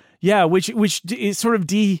 Yeah, which is sort of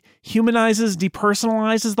dehumanizes,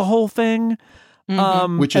 depersonalizes the whole thing.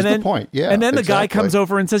 Which is the point. Yeah, and then the guy comes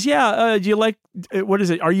over and says, "Yeah, do you like what is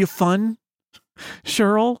it? Are you fun,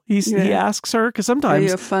 Cheryl?" He asks her, because sometimes, are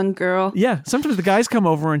you a fun girl? Yeah, sometimes the guys come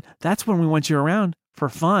over and that's when we want you around for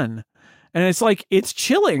fun. And it's like, it's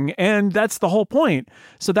chilling, and that's the whole point.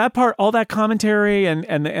 So that part, all that commentary and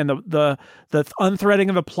the unthreading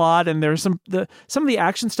of the plot, and there's some of the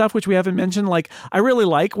action stuff which we haven't mentioned. Like, I really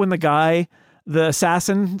like when the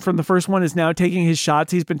assassin from the first one is now taking his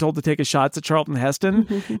shots. He's been told to take his shots at Charlton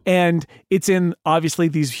Heston, and it's in obviously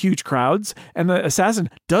these huge crowds, and the assassin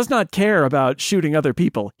does not care about shooting other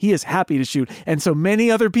people. He is happy to shoot, and so many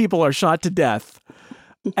other people are shot to death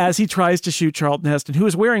as he tries to shoot Charlton Heston, who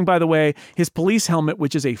is wearing, by the way, his police helmet,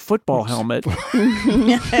 which is a football helmet.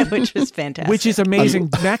 Which was fantastic. Which is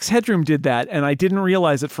amazing. Max Headroom did that, and I didn't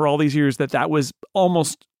realize it for all these years that was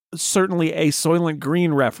almost certainly a Soylent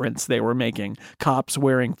Green reference they were making, cops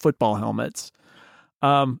wearing football helmets.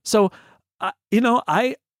 So, in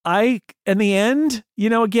the end,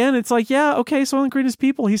 again, it's like, yeah, okay, Soylent Green is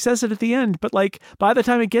people. He says it at the end, but like by the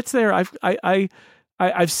time it gets there,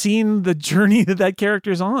 I've seen the journey that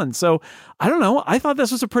character's on. So I don't know. I thought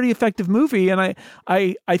this was a pretty effective movie, and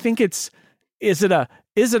I think is it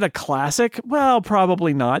a classic? Well,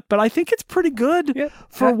 probably not, but I think it's pretty good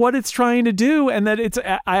for what it's trying to do, and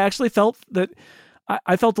that I actually felt that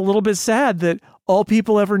I felt a little bit sad that all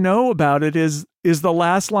people ever know about it is the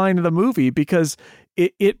last line of the movie, because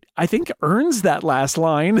it I think earns that last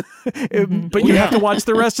line, but you have to watch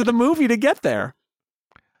the rest of the movie to get there.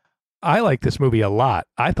 I like this movie a lot.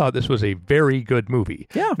 I thought this was a very good movie.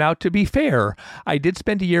 Yeah. Now, to be fair, I did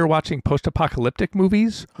spend a year watching post-apocalyptic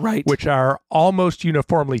movies, right, which are almost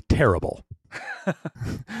uniformly terrible.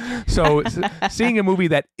 So seeing a movie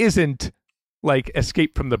that isn't like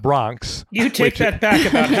Escape from the Bronx. You take that back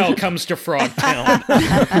about Hell Comes to Frogtown.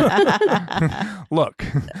 Look,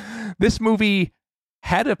 this movie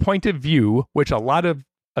had a point of view, which a lot of,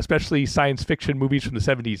 especially science fiction movies from the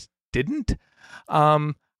 70s, didn't.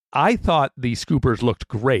 I thought the scoopers looked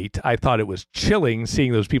great. I thought it was chilling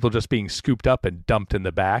seeing those people just being scooped up and dumped in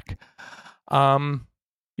the back. I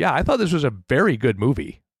thought this was a very good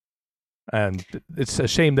movie. And it's a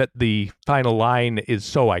shame that the final line is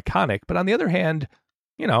so iconic. But on the other hand,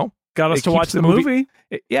 got us to watch the movie.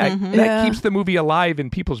 That keeps the movie alive in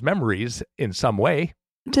people's memories in some way.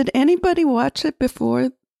 Did anybody watch it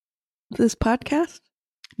before this podcast?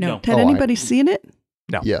 No. Had anybody seen it?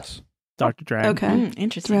 No. Yes. Dr. Drang. Okay.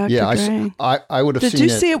 Interesting. Dr. Drang. I would have seen it. Did you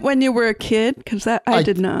see it when you were a kid? Because I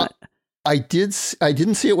did not. I didn't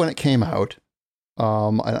see it when it came out.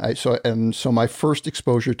 So my first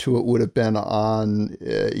exposure to it would have been on,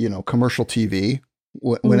 commercial TV,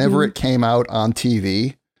 whenever it came out on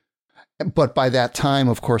TV. But by that time,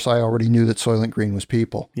 of course, I already knew that Soylent Green was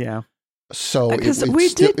people. Yeah. So it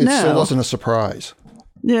still wasn't a surprise.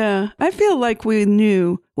 Yeah. I feel like we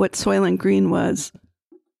knew what Soylent Green was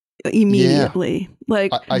immediately.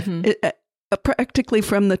 Yeah. Practically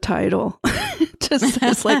from the title. Just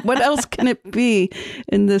says, what else can it be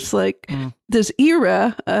in this this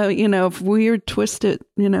era, of weird, twisted,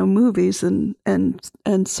 movies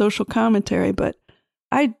and social commentary. But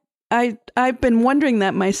I've been wondering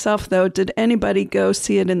that myself, though. Did anybody go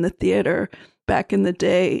see it in the theater back in the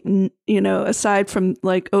day? Aside from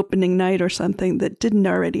opening night or something, that didn't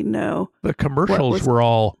already know. The commercials were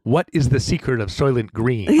all, "What is the secret of Soylent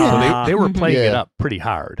Green?" So they were playing it up pretty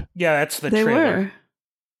hard. Yeah, that's the they trailer. Were.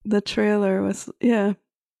 The trailer was, yeah.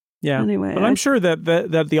 Anyway, but I'm sure that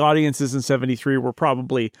the audiences in '73 were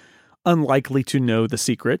probably unlikely to know the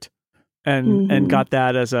secret, and got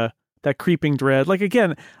that as that creeping dread.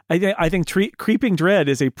 Again, I think creeping dread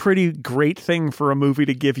is a pretty great thing for a movie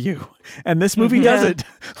to give you, and this movie does it.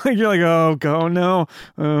 You're like, oh no,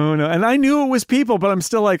 and I knew it was people, but I'm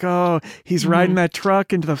still like, oh, he's riding that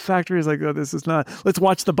truck into the factory. He's like, oh, this is not. Let's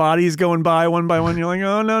watch the bodies going by one by one. You're like,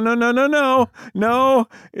 oh no.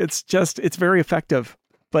 It's very effective.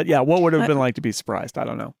 But yeah, what would it have been like to be surprised? I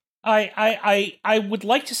don't know. I would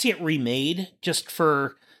like to see it remade just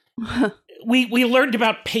for. We learned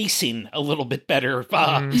about pacing a little bit better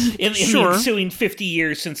in the ensuing 50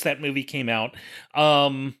 years since that movie came out.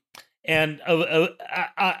 And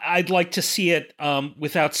I'd like to see it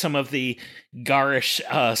without some of the garish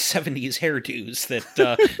 70s hairdos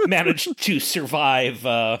that managed to survive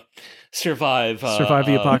the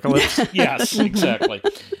apocalypse. Yes, exactly.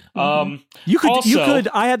 You could.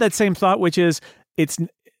 I had that same thought, which is it's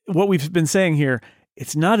what we've been saying here.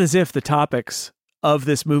 It's not as if the topics of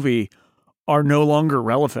this movie are no longer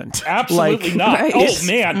relevant. Absolutely not. Right. Oh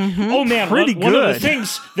man. Pretty one good. of the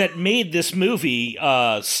things that made this movie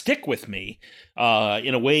stick with me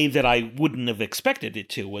in a way that I wouldn't have expected it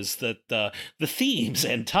to was that the themes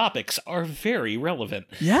and topics are very relevant.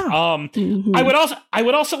 Yeah. I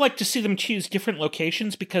would also like to see them choose different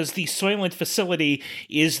locations, because the Soylent facility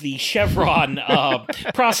is the Chevron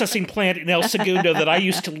processing plant in El Segundo that I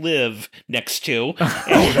used to live next to.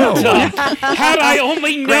 And, had I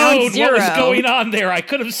only known what was going on there, I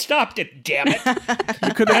could have stopped it. Damn it!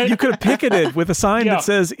 You could have picketed with a sign that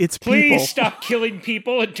says "It's people." Please stop killing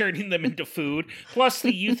people and turning them into food. Plus,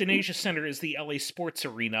 the Euthanasia Center is the LA Sports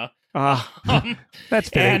Arena. That's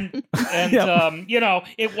fitting. And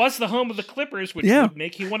it was the home of the Clippers, which would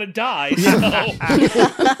make you want to die. So.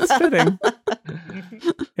 It's fitting.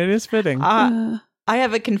 It is fitting. I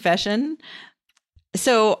have a confession.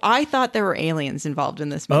 So I thought there were aliens involved in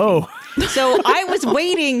this movie. Oh. So I was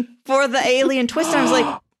waiting for the alien twist. And I was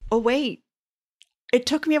like, oh, wait. It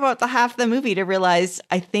took me about the half of the movie to realize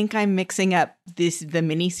I think I'm mixing up the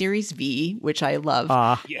miniseries V, which I love,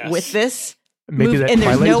 with this. Maybe that and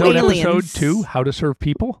Twilight there's no Zone aliens. episode too, How to Serve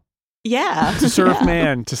People? Yeah. To serve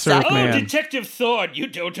man. Oh, Detective Thorne, you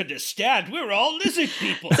don't understand. We're all lizard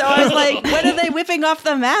people. So I was like, when are they whipping off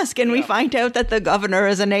the mask? And we find out that the governor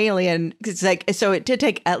is an alien. It's like, so it did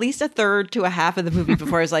take at least a third to a half of the movie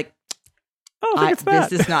before I was like,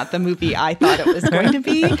 This is not the movie I thought it was going to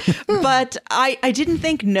be. But I didn't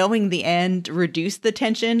think knowing the end reduced the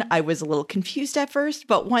tension. I was a little confused at first,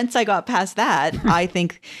 but once I got past that, I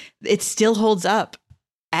think it still holds up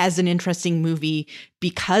as an interesting movie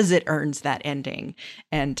because it earns that ending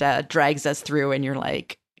and drags us through, and you're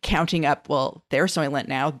like counting up, well, they're Soylent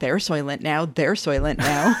now, they're Soylent now, they're Soylent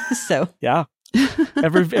now. So yeah,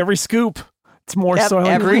 every scoop. It's more Soylent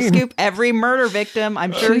every Green. Scoop, every murder victim.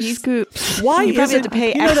 I'm sure he scoops. Why you probably have to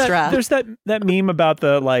pay extra. There's that meme about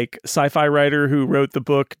the sci-fi writer who wrote the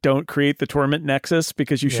book "Don't Create the Torment Nexus"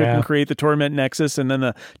 because you shouldn't create the Torment Nexus, and then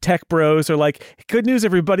the tech bros are like, "Good news,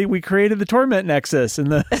 everybody! We created the Torment Nexus,"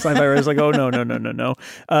 and the sci-fi writer's like, "Oh no! Don't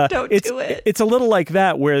do it." It's a little like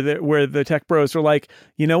that where the tech bros are like,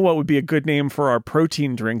 "You know what would be a good name for our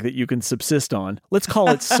protein drink that you can subsist on? Let's call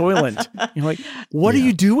it Soylent." You're like, "What are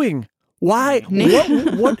you doing? Why? Nick,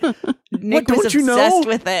 what Nick don't was you know? obsessed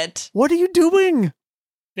with it. What are you doing?"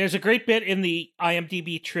 There's a great bit in the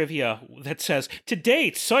IMDb trivia that says, "To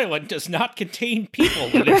date, Soylent does not contain people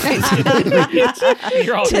that existed."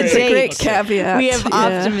 You're all It's a great caveat. We have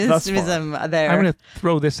optimism there. I'm going to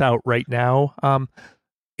throw this out right now.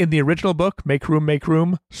 In the original book, Make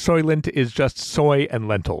Room, Soylent is just soy and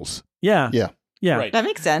lentils. Yeah. Right. That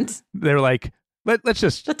makes sense. They're like, let's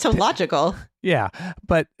just... That's so logical. Yeah,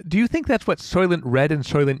 but do you think that's what Soylent Red and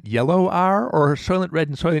Soylent Yellow are? Or are Soylent Red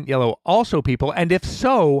and Soylent Yellow also people? And if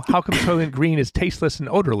so, how come Soylent Green is tasteless and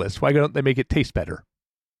odorless? Why don't they make it taste better?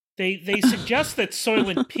 They suggest that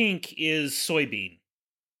Soylent Pink is soybean.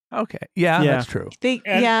 Okay, yeah. That's true.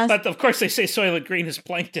 But of course they say Soylent Green is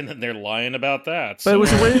plankton, and they're lying about that. So.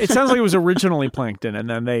 But it sounds like it was originally plankton, and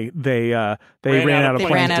then they ran out of plankton.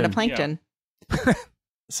 They ran out of plankton. Yeah.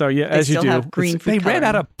 So as you do, they ran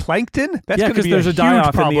out of plankton. That's because there's a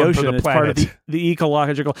die-off in the ocean. It's part of the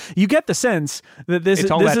ecological. You get the sense that this is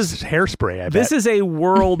hairspray. I bet. This is a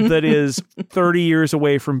world that is 30 years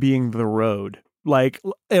away from being the road. Like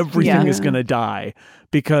everything is going to die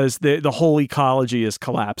because the whole ecology is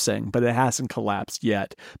collapsing, but it hasn't collapsed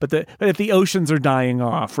yet. But if the oceans are dying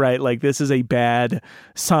off, right? Like this is a bad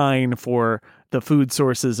sign for the food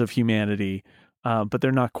sources of humanity, but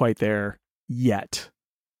they're not quite there yet.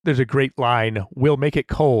 There's a great line, "We'll make it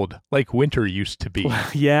cold like winter used to be."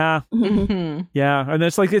 Yeah. Mm-hmm. Yeah. And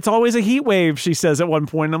it's always a heat wave, she says at one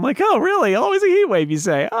point. And I'm like, oh, really? Always a heat wave, you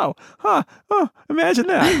say? Oh, imagine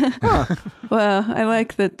that. Huh. Well, I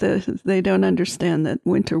like that they don't understand that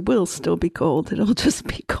winter will still be cold. It'll just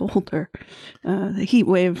be colder. The heat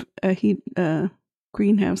wave,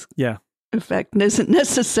 greenhouse effect isn't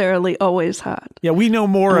necessarily always hot. Yeah, we know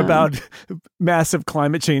more about massive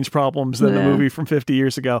climate change problems than the movie from 50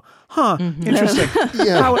 years ago. Huh, interesting.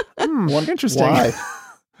 Interesting. Why?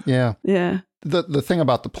 Yeah. Yeah. The thing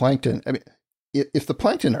about the plankton, I mean, if the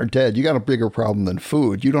plankton are dead, you got a bigger problem than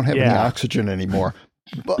food. You don't have any oxygen anymore.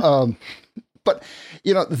 But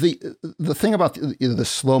you know, the thing about the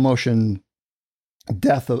slow motion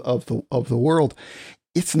death of the world,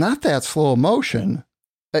 it's not that slow motion.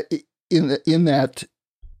 In that,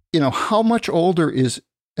 you know, how much older is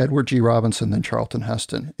Edward G. Robinson than Charlton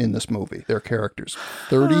Heston in this movie? Their characters,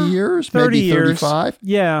 30 years, 30 maybe 35.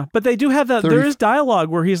 Yeah, but they do have that. There is dialogue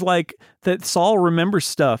where he's like that. Saul remembers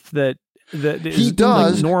stuff that he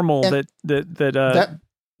does normal that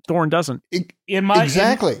Thorne doesn't. In my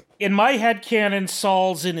headcanon,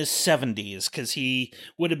 Saul's in his 70s because he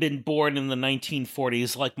would have been born in the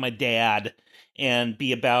 1940s, like my dad, and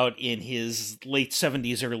be about in his late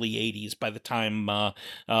 70s, early 80s by the time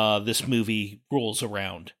this movie rolls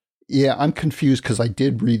around. Yeah, I'm confused because I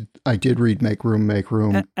did read Make Room,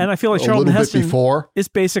 and I feel like Charlton Heston before is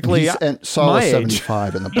basically and Saul is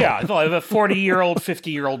 75 in the book. Yeah, I have a 40-year-old,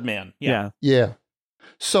 50-year-old man. Yeah.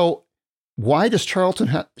 So why does Charlton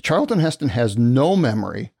Heston has no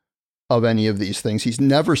memory of any of these things? He's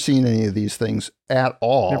never seen any of these things at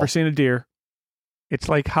all. Never seen a deer. It's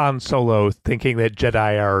like Han Solo thinking that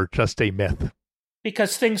Jedi are just a myth.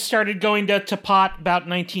 Because things started going to pot about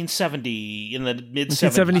 1970 in the mid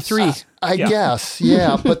 1973. I guess,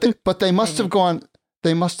 yeah, but they must have gone.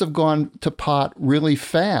 They must have gone to pot really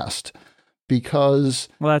fast because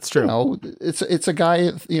that's true. You know, it's a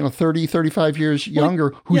guy 30, 35 years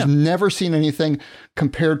younger who's never seen anything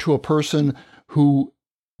compared to a person who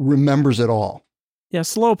remembers it all. Yeah,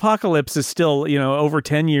 slow apocalypse is still, over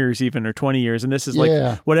 10 years even, or 20 years. And this is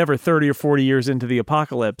like, whatever, 30 or 40 years into the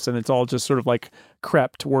apocalypse. And it's all just sort of like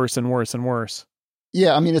crept worse and worse and worse.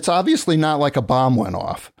 Yeah, I mean, it's obviously not like a bomb went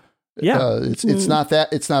off. Yeah. It's not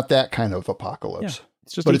that kind of apocalypse. Yeah.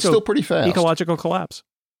 It's just it's still pretty fast. Ecological collapse.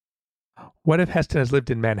 What if Heston has lived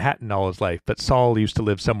in Manhattan all his life, but Saul used to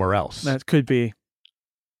live somewhere else? That could be.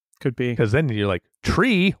 Could be. Because then you're like,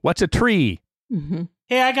 tree? What's a tree? Mm-hmm.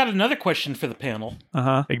 Hey, I got another question for the panel.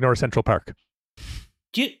 Ignore Central Park.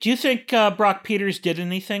 Do you think Brock Peters did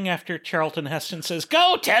anything after Charlton Heston says,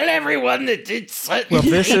 "Go tell everyone that it's"? Well,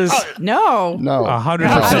 this is no, 100%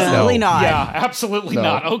 absolutely no. not. Yeah, absolutely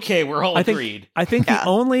not. Okay, we're all agreed. I think the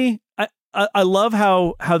only I love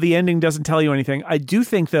how the ending doesn't tell you anything. I do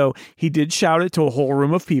think though he did shout it to a whole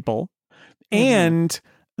room of people, and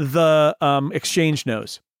the exchange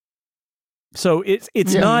knows. So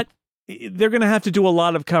it's not. They're going to have to do a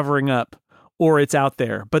lot of covering up, or it's out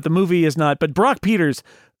there. But the movie is not. But Brock Peters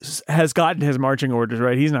has gotten his marching orders,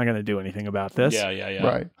 right? He's not going to do anything about this. Yeah.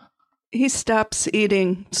 Right. He stops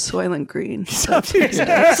eating Soylent Green. That's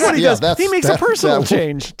what he does. He makes a personal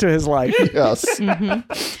change to his life. Yes.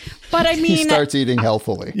 But I mean, he starts eating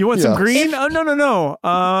healthily. You want some green? Oh, no.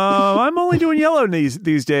 I'm only doing yellow these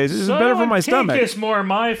days. This is better for my stomach. It's more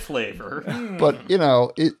my flavor. But,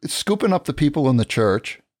 scooping up the people in the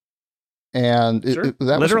church. And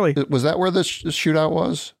literally. Was that where the shootout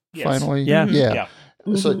was? Yes. Finally? Yeah.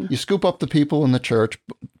 So you scoop up the people in the church.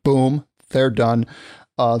 Boom. They're done.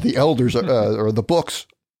 The elders or the books,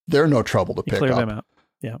 they're no trouble to pick clear up. them out.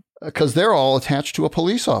 Yeah. Because they're all attached to a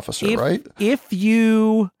police officer, right? But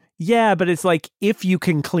it's like if you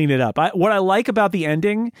can clean it up. What I like about the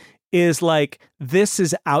ending is like this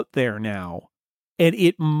is out there now and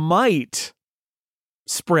it might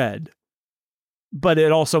spread, but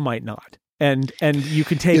it also might not. And you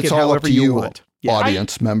can take it however you want.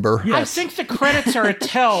 Audience member. I think the credits are a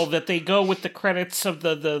tell that they go with the credits of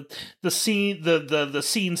the scene, the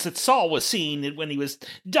scenes that Saul was seeing when he was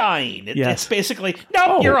dying. It's basically,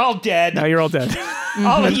 you're all dead. Now you're all dead.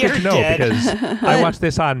 You're dead. Because I watched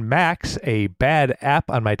this on Max, a bad app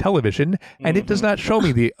on my television, and it does not show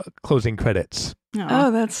me the closing credits. Oh,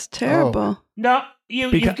 that's terrible. No.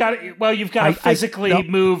 You've got to physically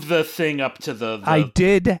move the thing up to the... I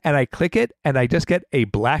did, and I click it, and I just get a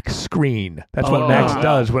black screen. That's what Max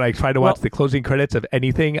does when I try to watch the closing credits of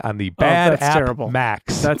anything on the bad app terrible.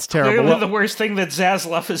 Max. That's terrible. Clearly the worst thing that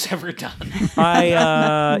Zaslav has ever done.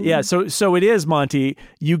 So it is, Monty.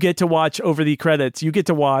 You get to watch over the credits. You get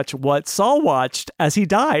to watch what Saul watched as he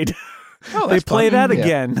died. They play that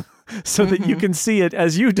again. So that you can see it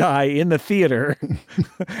as you die in the theater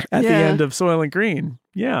at the end of Soylent Green.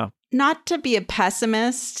 Yeah. Not to be a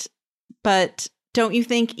pessimist, but don't you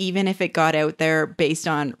think even if it got out there based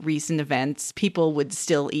on recent events, people would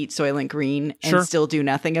still eat Soylent Green and still do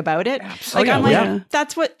nothing about it? Absolutely.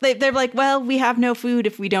 That's what they're like, well, we have no food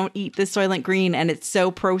if we don't eat this Soylent Green and it's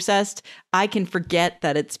so processed. I can forget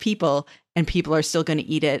that it's people and people are still going to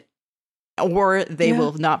eat it. Or they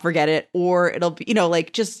will not forget it, or it'll be, it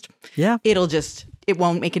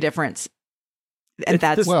won't make a difference. And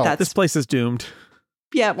this place is doomed.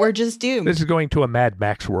 Yeah, we're just doomed. This is going to a Mad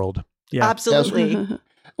Max world. Yeah, absolutely.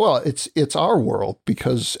 Well, it's our world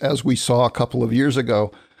because as we saw a couple of years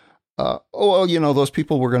ago, those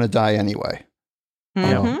people were going to die anyway.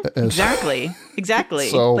 Exactly.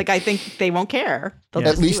 So, I think they won't care. They'll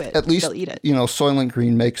at just least, do it. At least, they'll eat it. Soylent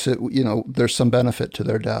Green makes it. There's some benefit to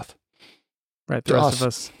their death. Right.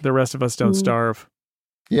 The rest of us don't starve.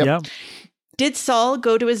 Yep. Yeah. Did Saul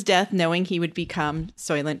go to his death knowing he would become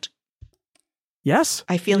Soylent? Yes.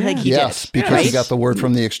 I feel like he did. Yes, because he got the word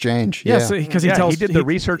from the exchange. Yes, because he did the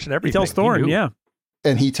research and everything. He tells Thorne,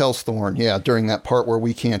 And he tells Thorne, during that part where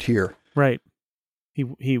we can't hear. Right.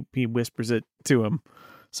 He whispers it to him.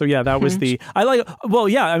 So that was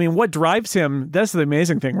what drives him, that's the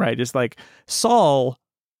amazing thing, right? Is like Saul,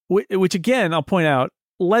 which again, I'll point out,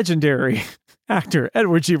 legendary actor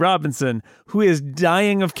Edward G. Robinson, who is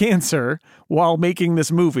dying of cancer while making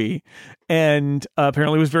this movie, and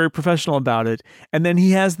apparently was very professional about it. And then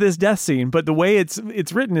he has this death scene, but the way it's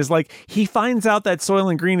written is like he finds out that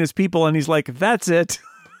Soylent Green is people, and he's like, "That's it,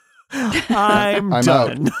 I'm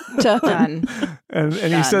done." Done. And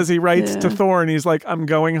he says he writes to Thorne. He's like, "I'm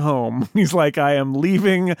going home." He's like, "I am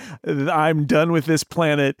leaving. I'm done with this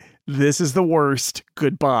planet. This is the worst.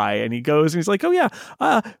 Goodbye." And he goes and he's like, "Oh yeah,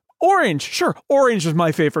 orange. Sure. Orange is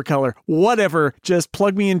my favorite color. Whatever. Just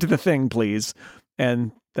plug me into the thing, please."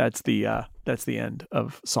 And that's the end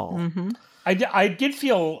of Saul. Mm-hmm. I did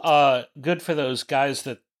feel good for those guys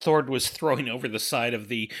that Thord was throwing over the side of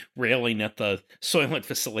the railing at the Soylent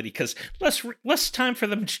facility because less time for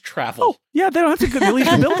them to travel. Oh, yeah, they don't have to leave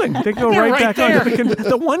the building. They go right back there. on.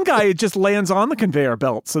 The one guy just lands on the conveyor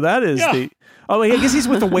belt. So that is I guess he's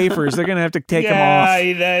with the wafers. They're going to have to take him off.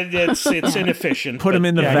 Yeah, it's inefficient. Put him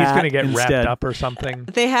in the vat. He's going to get instead. wrapped up or something.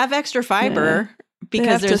 They have extra fiber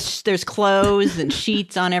because there's clothes and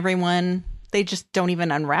sheets on everyone. They just don't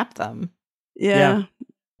even unwrap them. Yeah.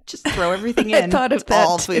 Just throw everything in. I thought of it's that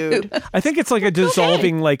all too. food. I think it's like a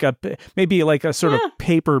dissolving, maybe like a sort of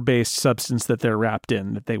paper-based substance that they're wrapped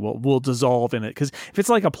in that they will dissolve in it. Because if it's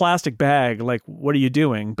like a plastic bag, like what are you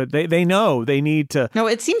doing? But they know they need to. No,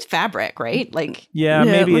 it seems fabric, right? Like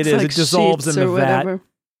maybe it is. Like it dissolves in the vat. Whatever.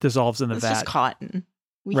 Dissolves in the it's vat. just cotton.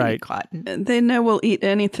 We can eat cotton. They know we'll eat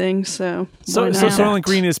anything, so Soylent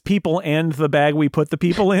Green is people and the bag we put the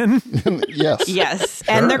people in. Yes. Yes,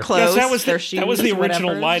 and their clothes, their shoes. That was the original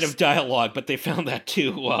whatever. line of dialogue, but they found that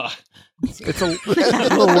too. It's a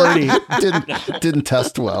little wordy. Didn't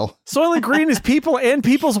test well. Soylent Green is people and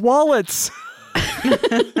people's wallets.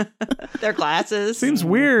 Their glasses. Seems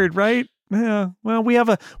weird, right? Yeah. Well, we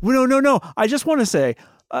have no. I just want to say,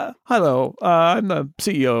 hello. I'm the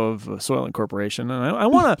CEO of Soylent Corporation, and I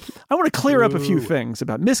want to clear up a few things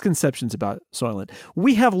about misconceptions about Soylent.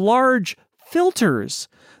 We have large filters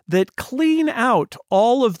that clean out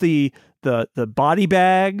all of the body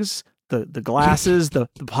bags, the glasses, the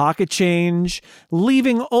pocket change,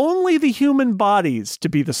 leaving only the human bodies to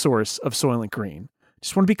be the source of Soylent Green.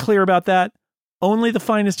 Just want to be clear about that. Only the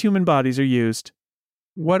finest human bodies are used.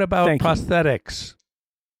 What about prosthetics?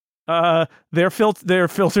 They're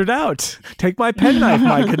filtered out. Take my penknife,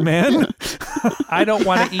 my good man. I don't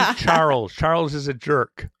want to eat Charles. Charles is a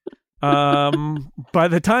jerk. By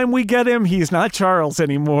the time we get him, he's not Charles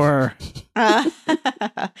anymore.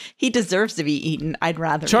 He deserves to be eaten. I'd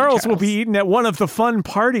rather Charles will be eaten at one of the fun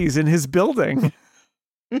parties in his building.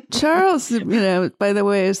 Charles, by the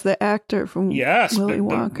way, is the actor from Willy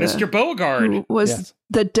Wonka. Mr. Beauregard. Who was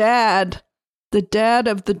the dad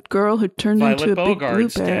of the girl who turned Violet into a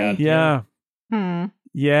Beauregard's big blueberry. dad. Yeah.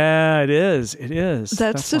 Yeah, it is. It is.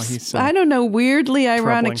 That's just, I don't know, weirdly ironic.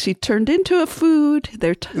 troubling. She turned into a food.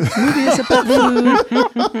 Their movie is about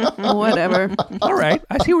food. Whatever. All right.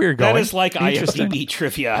 I see where you're going. That is like IMDb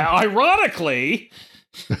trivia. Ironically.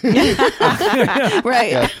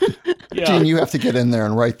 Right. Yeah. Gene, you have to get in there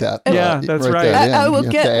and write that. That's right. I will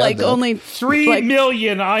get only 3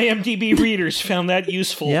 million IMDb readers found that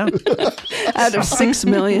useful. Yeah. out of 6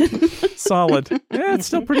 million. Solid. Yeah, it's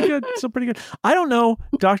still pretty good. I don't know,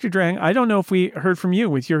 Dr. Drang, I don't know if we heard from you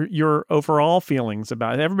with your overall feelings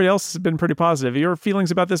about it. Everybody else has been pretty positive. Your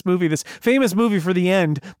feelings about this movie, this famous movie for the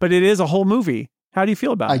end, but it is a whole movie. How do you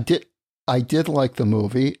feel about it? I did like the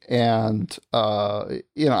movie, and I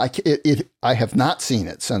have not seen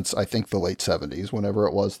it since I think the late 70s, whenever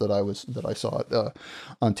it was that I saw it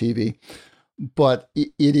on TV. But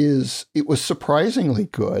it was surprisingly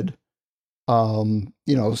good.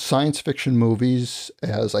 Science fiction movies,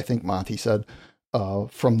 as I think Monty said,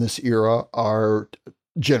 from this era are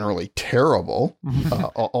generally terrible.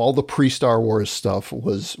 All the pre-Star Wars stuff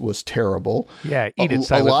was terrible. Yeah, eat it,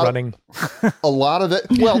 Silent Running. A lot of it.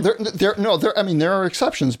 Well, there are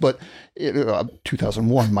exceptions, but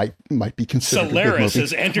 2001 might be considered Solaris a good movie.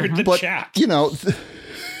 has entered the chat.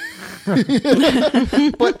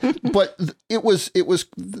 But it was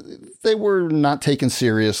they were not taken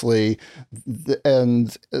seriously,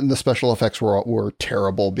 and the special effects were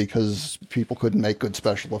terrible because people couldn't make good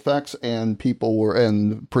special effects, and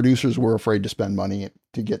producers were afraid to spend money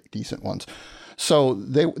to get decent ones. So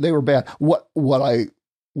they were bad. What I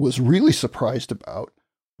was really surprised about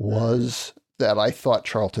was that I thought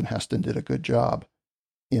Charlton Heston did a good job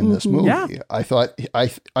in this movie. Yeah. I thought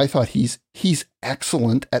he's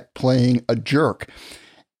excellent at playing a jerk.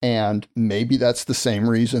 And maybe that's the same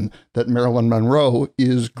reason that Marilyn Monroe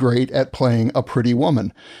is great at playing a pretty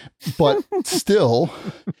woman. But still,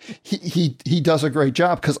 he does a great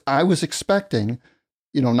job, because I was expecting,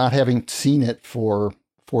 not having seen it for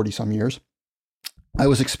 40 some years, I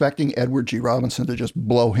was expecting Edward G. Robinson to just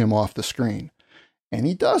blow him off the screen. And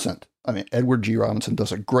he doesn't. I mean, Edward G. Robinson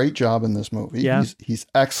does a great job in this movie. Yeah. He's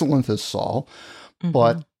excellent as Saul.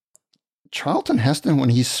 But Charlton Heston, when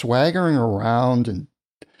he's swaggering around and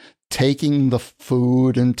taking the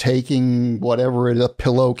food and taking whatever a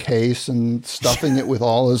pillowcase, stuffing it with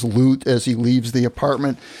all his loot as he leaves the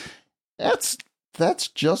apartment, it's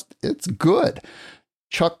good.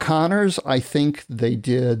 Chuck Connors, I think they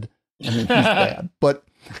did. I mean, he's bad, but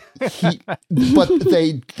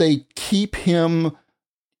they keep him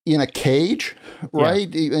in a cage, right?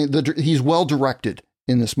 Yeah. He's well directed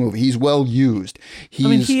in this movie. He's well used.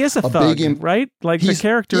 He is a thug, right? Like, the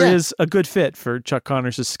character is a good fit for Chuck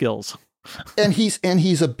Connors' skills. And he's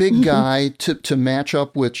a big guy to match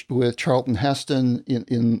up with Charlton Heston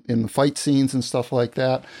in the fight scenes and stuff like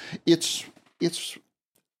that. It's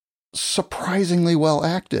surprisingly well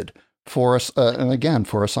acted for us, and again,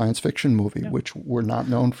 for a science fiction movie, which we're not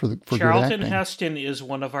known for good acting. Charlton Heston is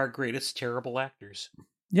one of our greatest terrible actors.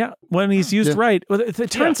 Yeah, when he's used right. Well, it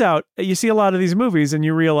turns out you see a lot of these movies and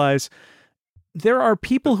you realize there are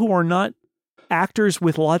people who are not actors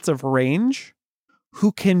with lots of range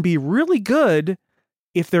who can be really good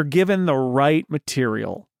if they're given the right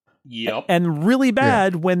material. Yep. And really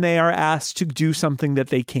bad when they are asked to do something that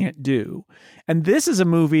they can't do. And this is a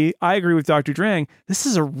movie, I agree with Dr. Drang, this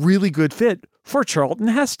is a really good fit for Charlton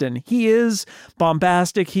Heston. He is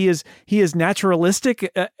bombastic. He is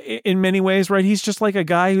naturalistic in many ways, right? He's just like a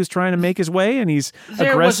guy who's trying to make his way, and he's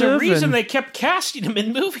there aggressive. There was a reason they kept casting him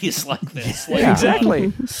in movies like this. Like,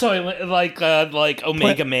 exactly. So like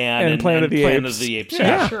Omega Man and Planet of the Apes.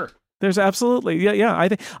 Yeah, sure. There's absolutely. Yeah. I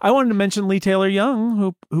think I wanted to mention Lee Taylor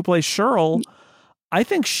Young, who plays Cheryl. I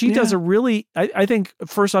think she does a really, I think,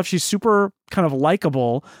 first off, she's super kind of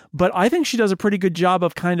likable, but I think she does a pretty good job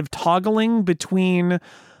of kind of toggling between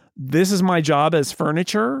this is my job as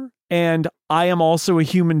furniture and I am also a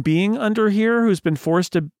human being under here who's been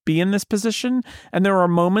forced to be in this position. And there are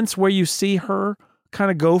moments where you see her kind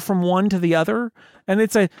of go from one to the other. And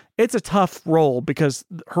it's a tough role because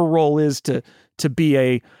her role is to be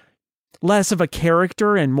a less of a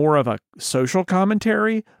character and more of a social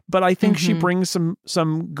commentary, but I think she brings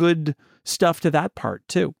some good stuff to that part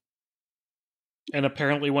too. And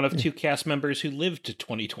apparently one of two cast members who lived to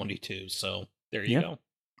 2022. So there you go. Look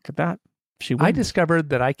at that. I discovered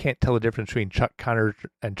that I can't tell the difference between Chuck Connor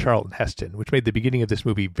and Charlton Heston, which made the beginning of this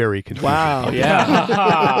movie very confusing. Wow,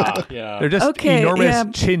 yeah. They're just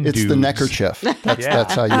enormous chin dudes. It's the neckerchief.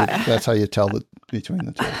 That's how you tell between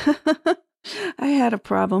the two. I had a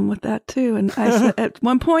problem with that too. And I said, at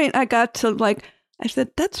one point I got to I said,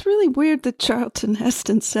 that's really weird that Charlton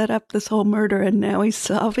Heston set up this whole murder and now he's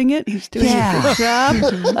solving it. He's doing a good job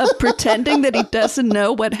of pretending that he doesn't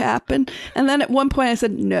know what happened. And then at one point I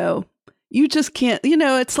said, no, you just can't,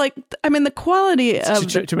 it's like, the quality of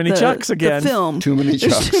too many Chucks again. The film. Too many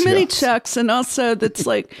Chucks. There's too many Chucks. And also that's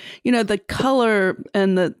like, the color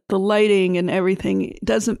and the lighting and everything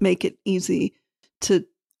doesn't make it easy to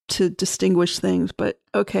distinguish things. But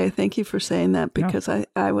okay, thank you for saying that, because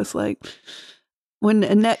I was like, when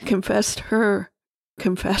Annette confessed her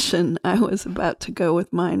confession, I was about to go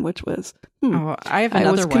with mine, which was I have another one.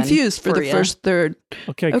 I was confused for the first third.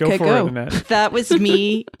 Okay, go for it, Annette. That was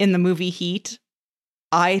me in the movie Heat.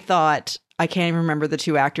 I thought, I can't even remember the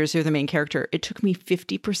two actors who are the main character. It took me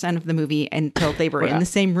 50% of the movie until they were in the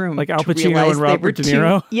same room. Like Al Pacino and Robert De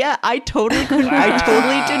Niro? Yeah, I totally couldn't. I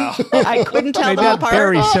totally didn't. I couldn't tell them apart.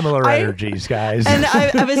 Very similar energies, guys. And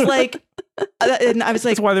I was like,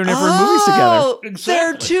 that's why they're never in movies together. Exactly.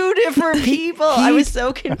 They're two different people. I was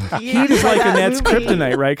so confused. Heat is like Annette's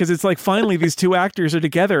kryptonite, right? Because it's like finally these two actors are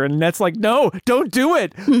together, and Annette's like, no, don't do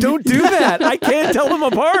it. Don't do that. I can't tell them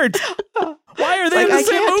apart. Why are they in the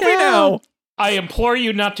same movie now? I implore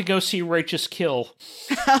you not to go see Righteous Kill.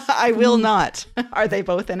 I will not. Are they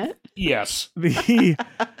both in it? Yes. Nick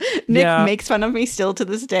makes fun of me still to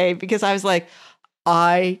this day because I was like,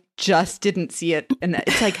 I just didn't see it. And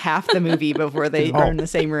it's like half the movie before they are in the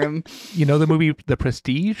same room. You know the movie The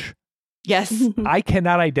Prestige? Yes. I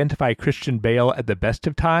cannot identify Christian Bale at the best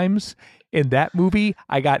of times. In that movie,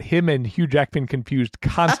 I got him and Hugh Jackman confused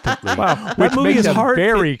constantly. Wow, which makes a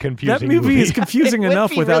very confusing movie. That movie is confusing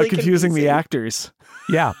enough without really confusing the actors.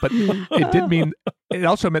 Yeah, but it did mean, it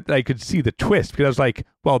also meant that I could see the twist because I was like,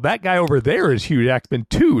 well, that guy over there is Hugh Jackman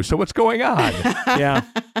too, so what's going on? Yeah.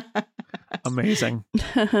 Amazing.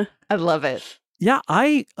 I love it. Yeah,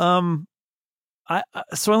 Soylent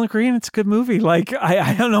Green, it's a good movie. Like,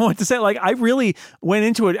 I don't know what to say. Like, I really went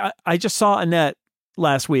into it. I just saw Annette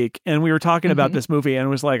last week and we were talking about this movie and it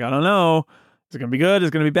was like, I don't know, is it going to be good? Is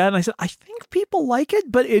it going to be bad? And I said, I think people like it,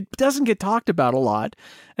 but it doesn't get talked about a lot.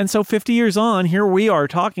 And so 50 years on, here we are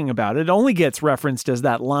talking about it. It only gets referenced as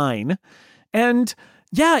that line. And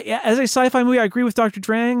yeah, as a sci-fi movie, I agree with Dr.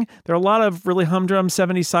 Drang. There are a lot of really humdrum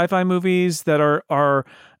 70s sci-fi movies that are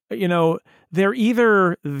they're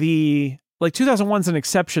either the, like 2001's an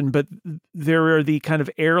exception, but there are the kind of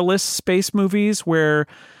airless space movies where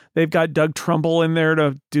they've got Doug Trumbull in there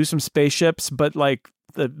to do some spaceships, but like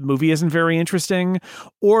the movie isn't very interesting.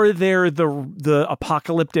 Or they're the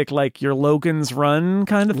apocalyptic, like your Logan's Run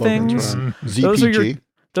kind of things. ZPG.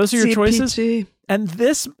 Those are your choices. And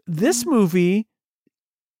this movie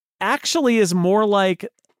actually is more like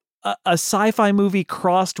a sci-fi movie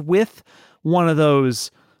crossed with one of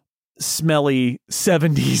those smelly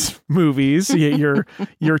 70s movies.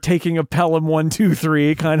 You're taking a Pelham 1, 2,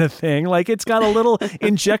 3 kind of thing. Like it's got a little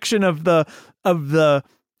injection of the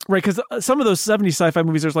right, because some of those 70s sci-fi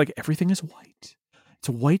movies, there's like everything is white. It's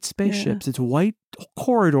white spaceships. It's white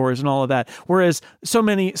corridors and all of that. Whereas so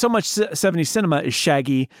much 70s cinema is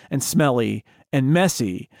shaggy and smelly and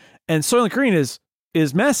messy. And Soylent Green is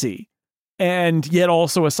messy and yet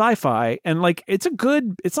also a sci-fi. And like, it's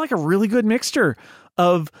like a really good mixture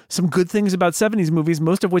of some good things about 70s movies,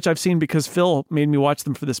 most of which I've seen because Phil made me watch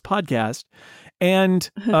them for this podcast, and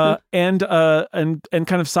kind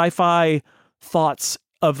of sci-fi thoughts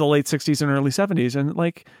of the late 60s and early 70s. And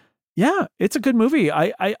like, yeah, it's a good movie.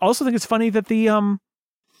 I also think it's funny that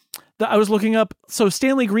I was looking up. So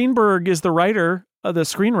Stanley Greenberg is the writer, the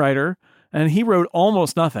screenwriter, and he wrote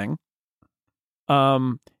almost nothing.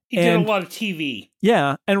 He did a lot of TV.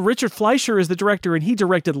 Yeah. And Richard Fleischer is the director, and he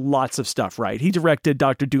directed lots of stuff, right? He directed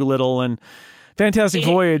Dr. Dolittle and Fantastic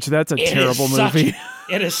Voyage. That's a terrible movie.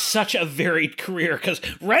 It is such a varied career because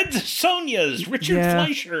Red Sonja's Richard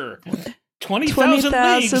Fleischer.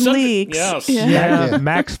 20,000 Leagues. Yes. Yeah.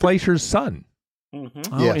 Max Fleischer's son. Mm-hmm.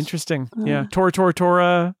 Oh, interesting. Yeah.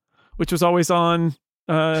 Tora, which was always on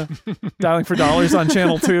Dialing for Dollars on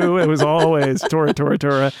Channel 2. It was always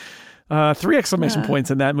Tora. 3 exclamation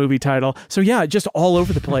points in that movie title. So yeah, just all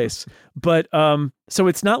over the place. But so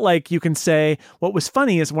it's not like you can say, what was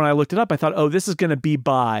funny is when I looked it up, I thought, oh, this is going to be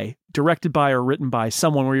directed by or written by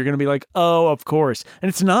someone where you're going to be like, oh, of course. And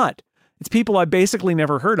it's not. It's people I basically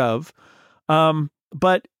never heard of.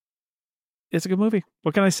 But it's a good movie.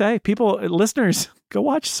 What can I say? Listeners, go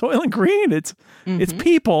watch Soylent Green. It's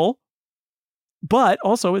people, but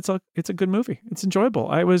also it's a good movie. It's enjoyable.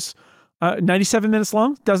 I was 97 minutes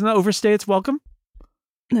long. Doesn't overstay its welcome.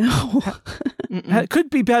 No. It could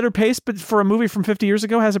be better paced, but for a movie from 50 years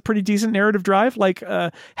ago, has a pretty decent narrative drive. Like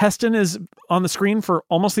Heston is on the screen for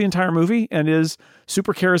almost the entire movie and is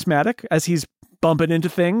super charismatic as he's bumping into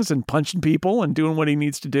things and punching people and doing what he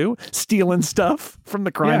needs to do, stealing stuff from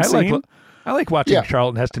the crime scene. I like watching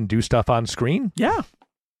Charlton Heston do stuff on screen. Yeah.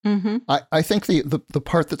 Mm-hmm. I think the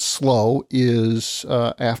part that's slow is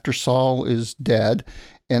after Saul is dead,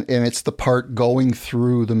 and it's the part going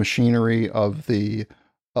through the machinery of the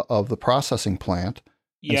processing plant.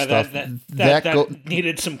 Yeah, that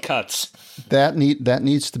needed some cuts. That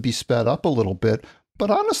needs to be sped up a little bit. But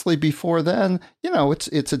honestly, before then,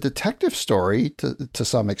 it's a detective story to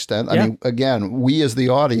some extent. I mean, again, we as the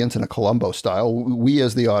audience, in a Columbo style, we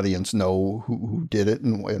as the audience know who did it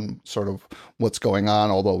and sort of what's going on,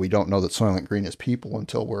 although we don't know that Soylent Green is people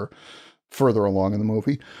until we're further along in the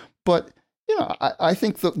movie. But, I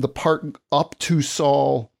think the part up to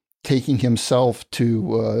Saul taking himself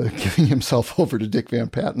to giving himself over to Dick Van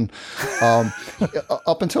Patten.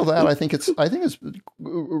 Up until that, I think it's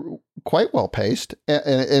quite well paced, and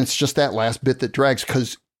it's just that last bit that drags.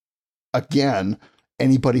 Because again,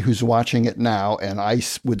 anybody who's watching it now, and I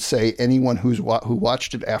would say anyone who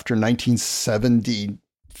watched it after 1973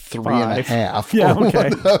 and a half, or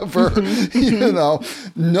whatever,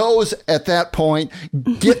 knows at that point,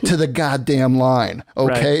 get to the goddamn line.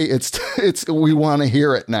 Okay. Right. It's, we want to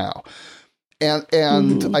hear it now.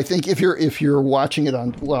 And I think if you're watching it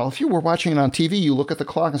if you were watching it on TV, you look at the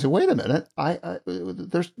clock and say, wait a minute,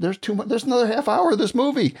 there's too much, there's another half hour of this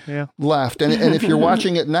movie left. And if you're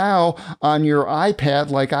watching it now on your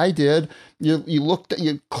iPad, like I did,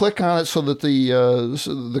 you click on it so that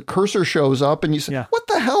the cursor shows up and you say, what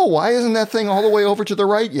the hell? Why isn't that thing all the way over to the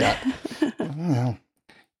right yet?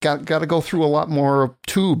 Got to go through a lot more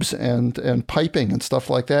tubes and piping and stuff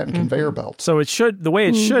like that and conveyor belts. So the way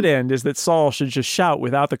it should end is that Saul should just shout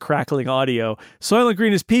without the crackling audio, Soylent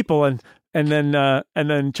Green is people, and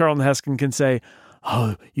then Charlton Heston can say,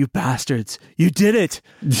 oh, you bastards, you did it.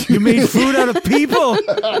 You made food out of people.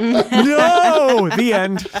 No, the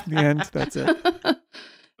end. That's it.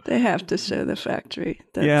 They have to show the factory.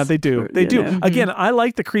 They do. They do. Again, I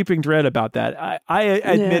like the creeping dread about that. I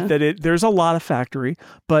admit that there's a lot of factory,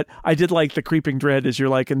 but I did like the creeping dread as you're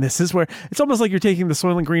like, and this is where it's almost like you're taking the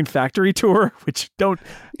Soylent Green factory tour, which don't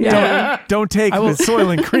take the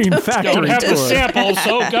Soylent Green factory tour. Don't have the samples.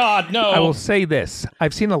 Oh God, no. I will say this.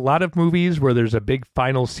 I've seen a lot of movies where there's a big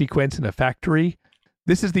final sequence in a factory.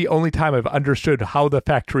 This is the only time I've understood how the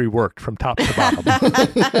factory worked from top to bottom.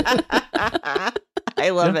 I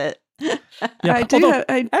love it.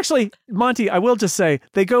 Actually, Monty, I will just say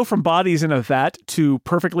they go from bodies in a vat to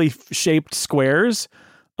perfectly shaped squares.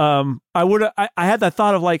 I had that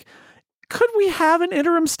thought of like, could we have an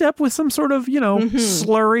interim step with some sort of,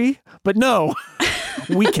 slurry? But no,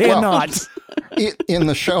 we cannot. Well, in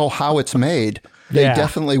the show How It's Made, they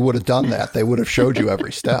definitely would have done that. They would have showed you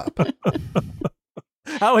every step.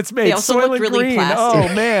 How It's Made. They also Soylent look really Green.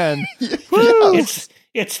 plastic. Oh man.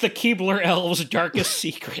 It's the Keebler Elves' darkest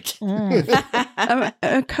secret. One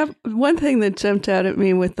thing that jumped out at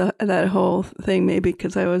me with that whole thing, maybe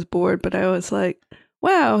because I was bored, but I was like,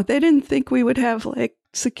 wow, they didn't think we would have like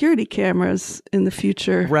security cameras in the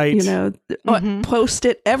future. Right. You know, post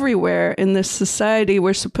it everywhere in this society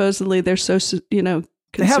where supposedly they're so, you know,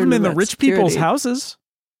 they have them in the rich security. people's houses,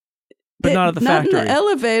 but not at the factory. Not in the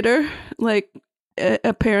elevator, like,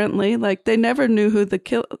 apparently. Like, they never knew who they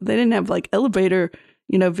didn't have, like, elevator,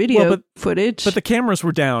 you know, video footage. But the cameras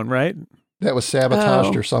were down, right? That was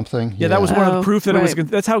sabotaged or something. Yeah, that was one of the proof that it was.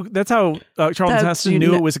 That's how Charlton Heston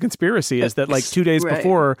knew it was a conspiracy. Is that like 2 days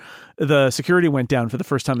before the security went down for the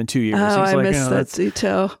first time in 2 years? Oh, I like, missed that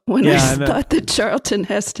detail when I thought that Charlton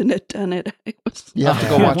Heston had done it. You have to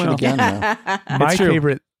go watch it again now.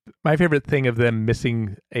 My favorite thing of them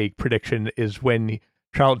missing a prediction is when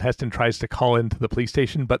Charlton Heston tries to call into the police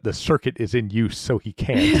station, but the circuit is in use, so he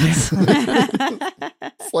can't.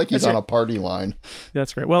 It's like he's on a party line.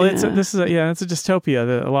 That's great. Well, it's a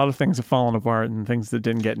dystopia. A lot of things have fallen apart and things that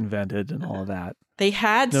didn't get invented and all of that. They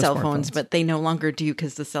had cell phones, but they no longer do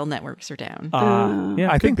because the cell networks are down.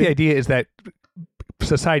 I think the idea is that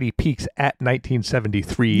society peaks at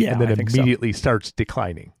 1973 and then immediately starts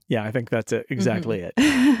declining. Yeah, I think that's it. Exactly it.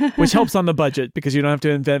 Which helps on the budget because you don't have to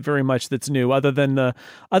invent very much that's new, other than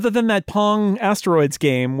that Pong Asteroids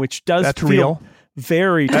game, which does feel real.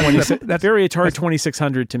 Very very Atari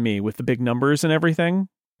 2600 to me with the big numbers and everything.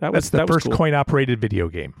 That's the first coin-operated video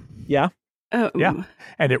game. Yeah. Yeah,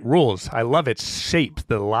 and it rules. I love its shape,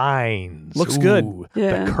 the lines. Looks good.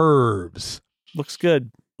 The curves. Looks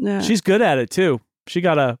good. Yeah. She's good at it too. She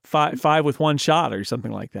got a five with one shot or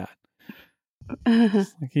something like that.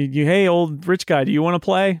 Like hey, old rich guy, do you want to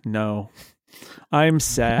play? No. I'm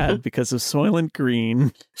sad because of Soylent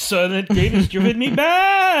Green. Soylent Green has driven me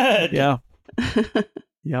mad. Yeah.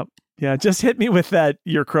 Yep. Yeah, just hit me with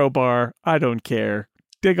your crowbar. I don't care.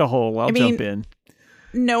 Dig a hole. I'll jump in.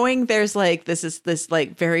 Knowing there's this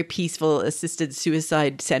very peaceful assisted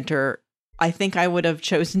suicide center, I think I would have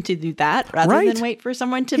chosen to do that rather than wait for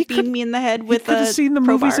someone to beam me in the head with a crowbar. He could have seen the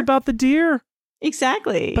movies about the deer.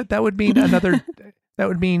 Exactly. But that would mean that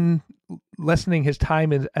would mean lessening his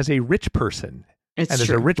time as a rich person. As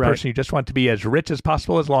a rich person, you just want to be as rich as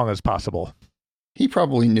possible, as long as possible. He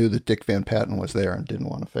probably knew that Dick Van Patten was there and didn't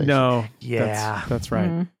want to face it. No. Yeah. That's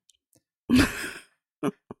right.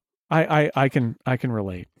 I can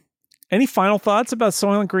relate. Any final thoughts about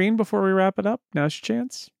Soylent Green before we wrap it up? Now's your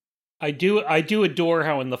chance. I do adore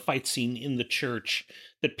how in the fight scene in the church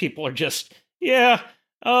that people are just,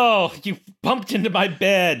 oh, you bumped into my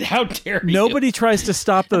bed. How dare you? Nobody tries to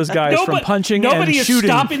stop those guys from punching and shooting. Nobody is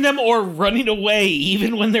stopping them or running away,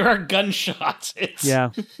 even when there are gunshots.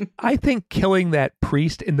 I think killing that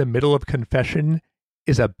priest in the middle of confession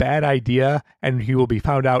is a bad idea, and he will be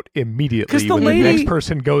found out immediately when the next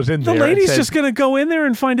person goes in there. The lady's just going to go in there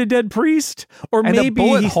and find a dead priest, or and maybe a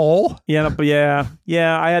bullet hole. Yeah.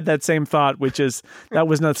 I had that same thought, which is that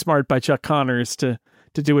was not smart by Chuck Connors to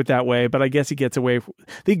do it that way. But I guess he gets away.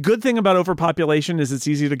 The good thing about overpopulation is it's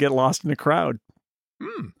easy to get lost in a crowd.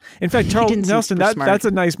 In fact, Charlton Heston, that's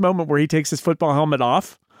a nice moment where he takes his football helmet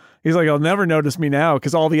off. He's like, "I'll never notice me now,"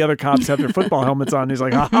 because all the other cops have their football helmets on. He's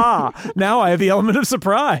like, "Aha! Now I have the element of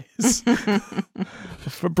surprise."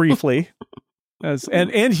 For briefly,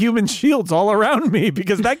 and human shields all around me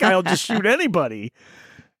because that guy will just shoot anybody.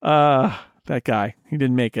 That guy, he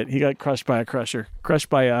didn't make it. He got crushed by a scooper.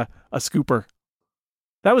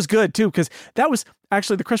 That was good too, because that was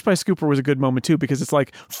actually the crush by a scooper was a good moment too, because it's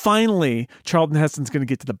like finally Charlton Heston's going to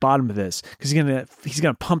get to the bottom of this because he's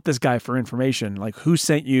gonna pump this guy for information, like who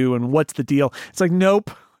sent you and what's the deal. It's like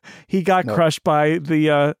nope, he got crushed by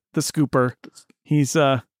the scooper. He's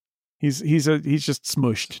just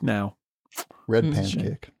smushed now. Red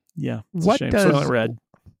pancake. Yeah, it's a shame. Soylent Red.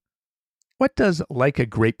 What does like a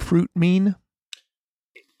grapefruit mean?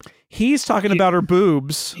 He's talking about her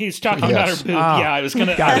boobs. He's talking about her boobs. Yeah, I was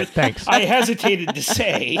gonna. Got it. Thanks. I hesitated to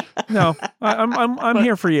say. No, I'm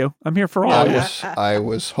here for you. I'm here for all of you. I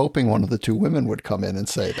was hoping one of the two women would come in and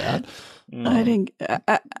say that. I think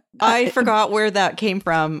I forgot where that came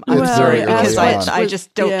from. I'm sorry because I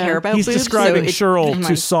just don't care about. He's boobs, describing Cheryl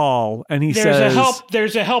to Saul, and he says,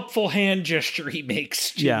 "There's a helpful hand gesture he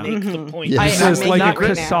makes to make the point." Yeah. He says like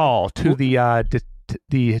a Saul to the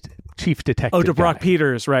chief detective. Oh, to Brock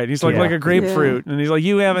Peters, right? He's like a grapefruit, and he's like,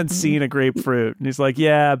 "You haven't seen a grapefruit," and he's like,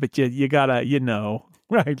 "Yeah, but you gotta,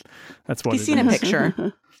 right?" That's what he's seen a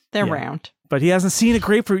picture. They're round. But he hasn't seen a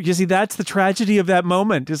grapefruit. You see, that's the tragedy of that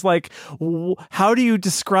moment. It's like, how do you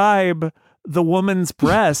describe the woman's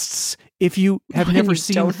breasts if you have never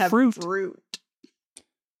seen fruit?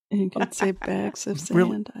 You could say bags of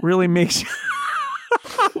sand. Really makes you...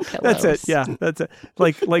 That's it. Yeah, that's it.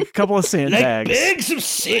 Like a couple of sandbags. Like bags of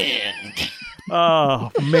sand.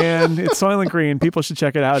 Oh, man. It's Soylent Green. People should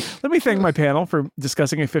check it out. Let me thank my panel for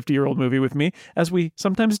discussing a 50-year-old movie with me, as we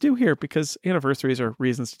sometimes do here, because anniversaries are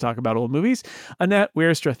reasons to talk about old movies. Annette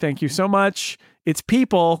Wierstra, thank you so much. It's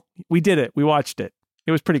People. We did it. We watched it.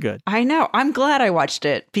 It was pretty good. I know. I'm glad I watched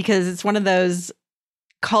it because it's one of those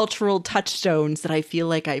cultural touchstones that I feel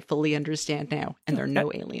like I fully understand now, and there are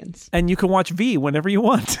no aliens. And you can watch V whenever you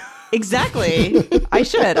want. Exactly. I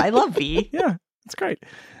should. I love V. Yeah, it's great.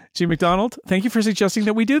 G. McDonald, thank you for suggesting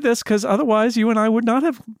that we do this, because otherwise you and I would not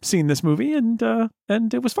have seen this movie, and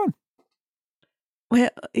it was fun. Well,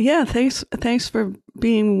 yeah, thanks for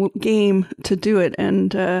being game to do it,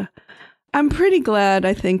 and I'm pretty glad,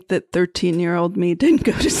 I think, that 13-year-old me didn't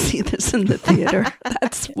go to see this in the theater.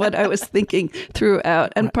 That's what I was thinking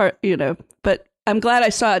throughout. And but I'm glad I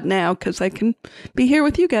saw it now because I can be here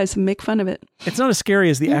with you guys and make fun of it. It's not as scary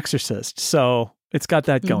as The Exorcist, so it's got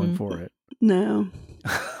that going for it. No.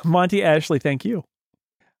 Monty Ashley, thank you.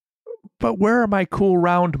 But where are my cool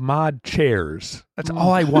round mod chairs? That's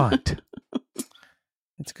all I want.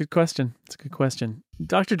 It's a good question.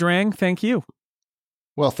 Dr. Drang, thank you.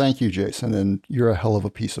 Well, thank you, Jason, and you're a hell of a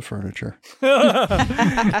piece of furniture.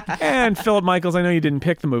 And Philip Michaels, I know you didn't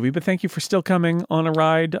pick the movie, but thank you for still coming on a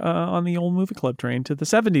ride on the old movie club train to the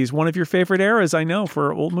 70s, one of your favorite eras, I know,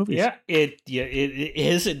 for old movies. Yeah, it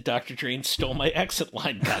is, and Dr. Drain stole my exit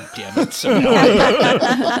line, goddammit. So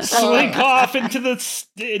now slink off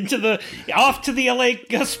off to the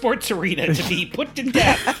LA sports arena to be put to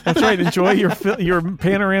death. That's right, enjoy your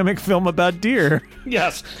panoramic film about deer.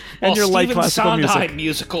 Yes, and your light classical music.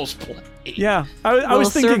 Musicals play. Yeah, I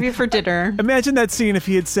was thinking. Serve you for dinner. Imagine that scene if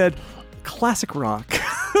he had said classic rock.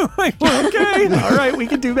 Like, okay, all right, we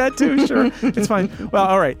can do that too. Sure, it's fine. Well,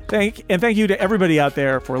 all right. Thank you to everybody out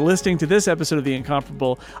there for listening to this episode of The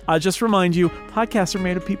Incomparable. Just remind you, podcasts are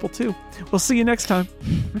made of people too. We'll see you next time.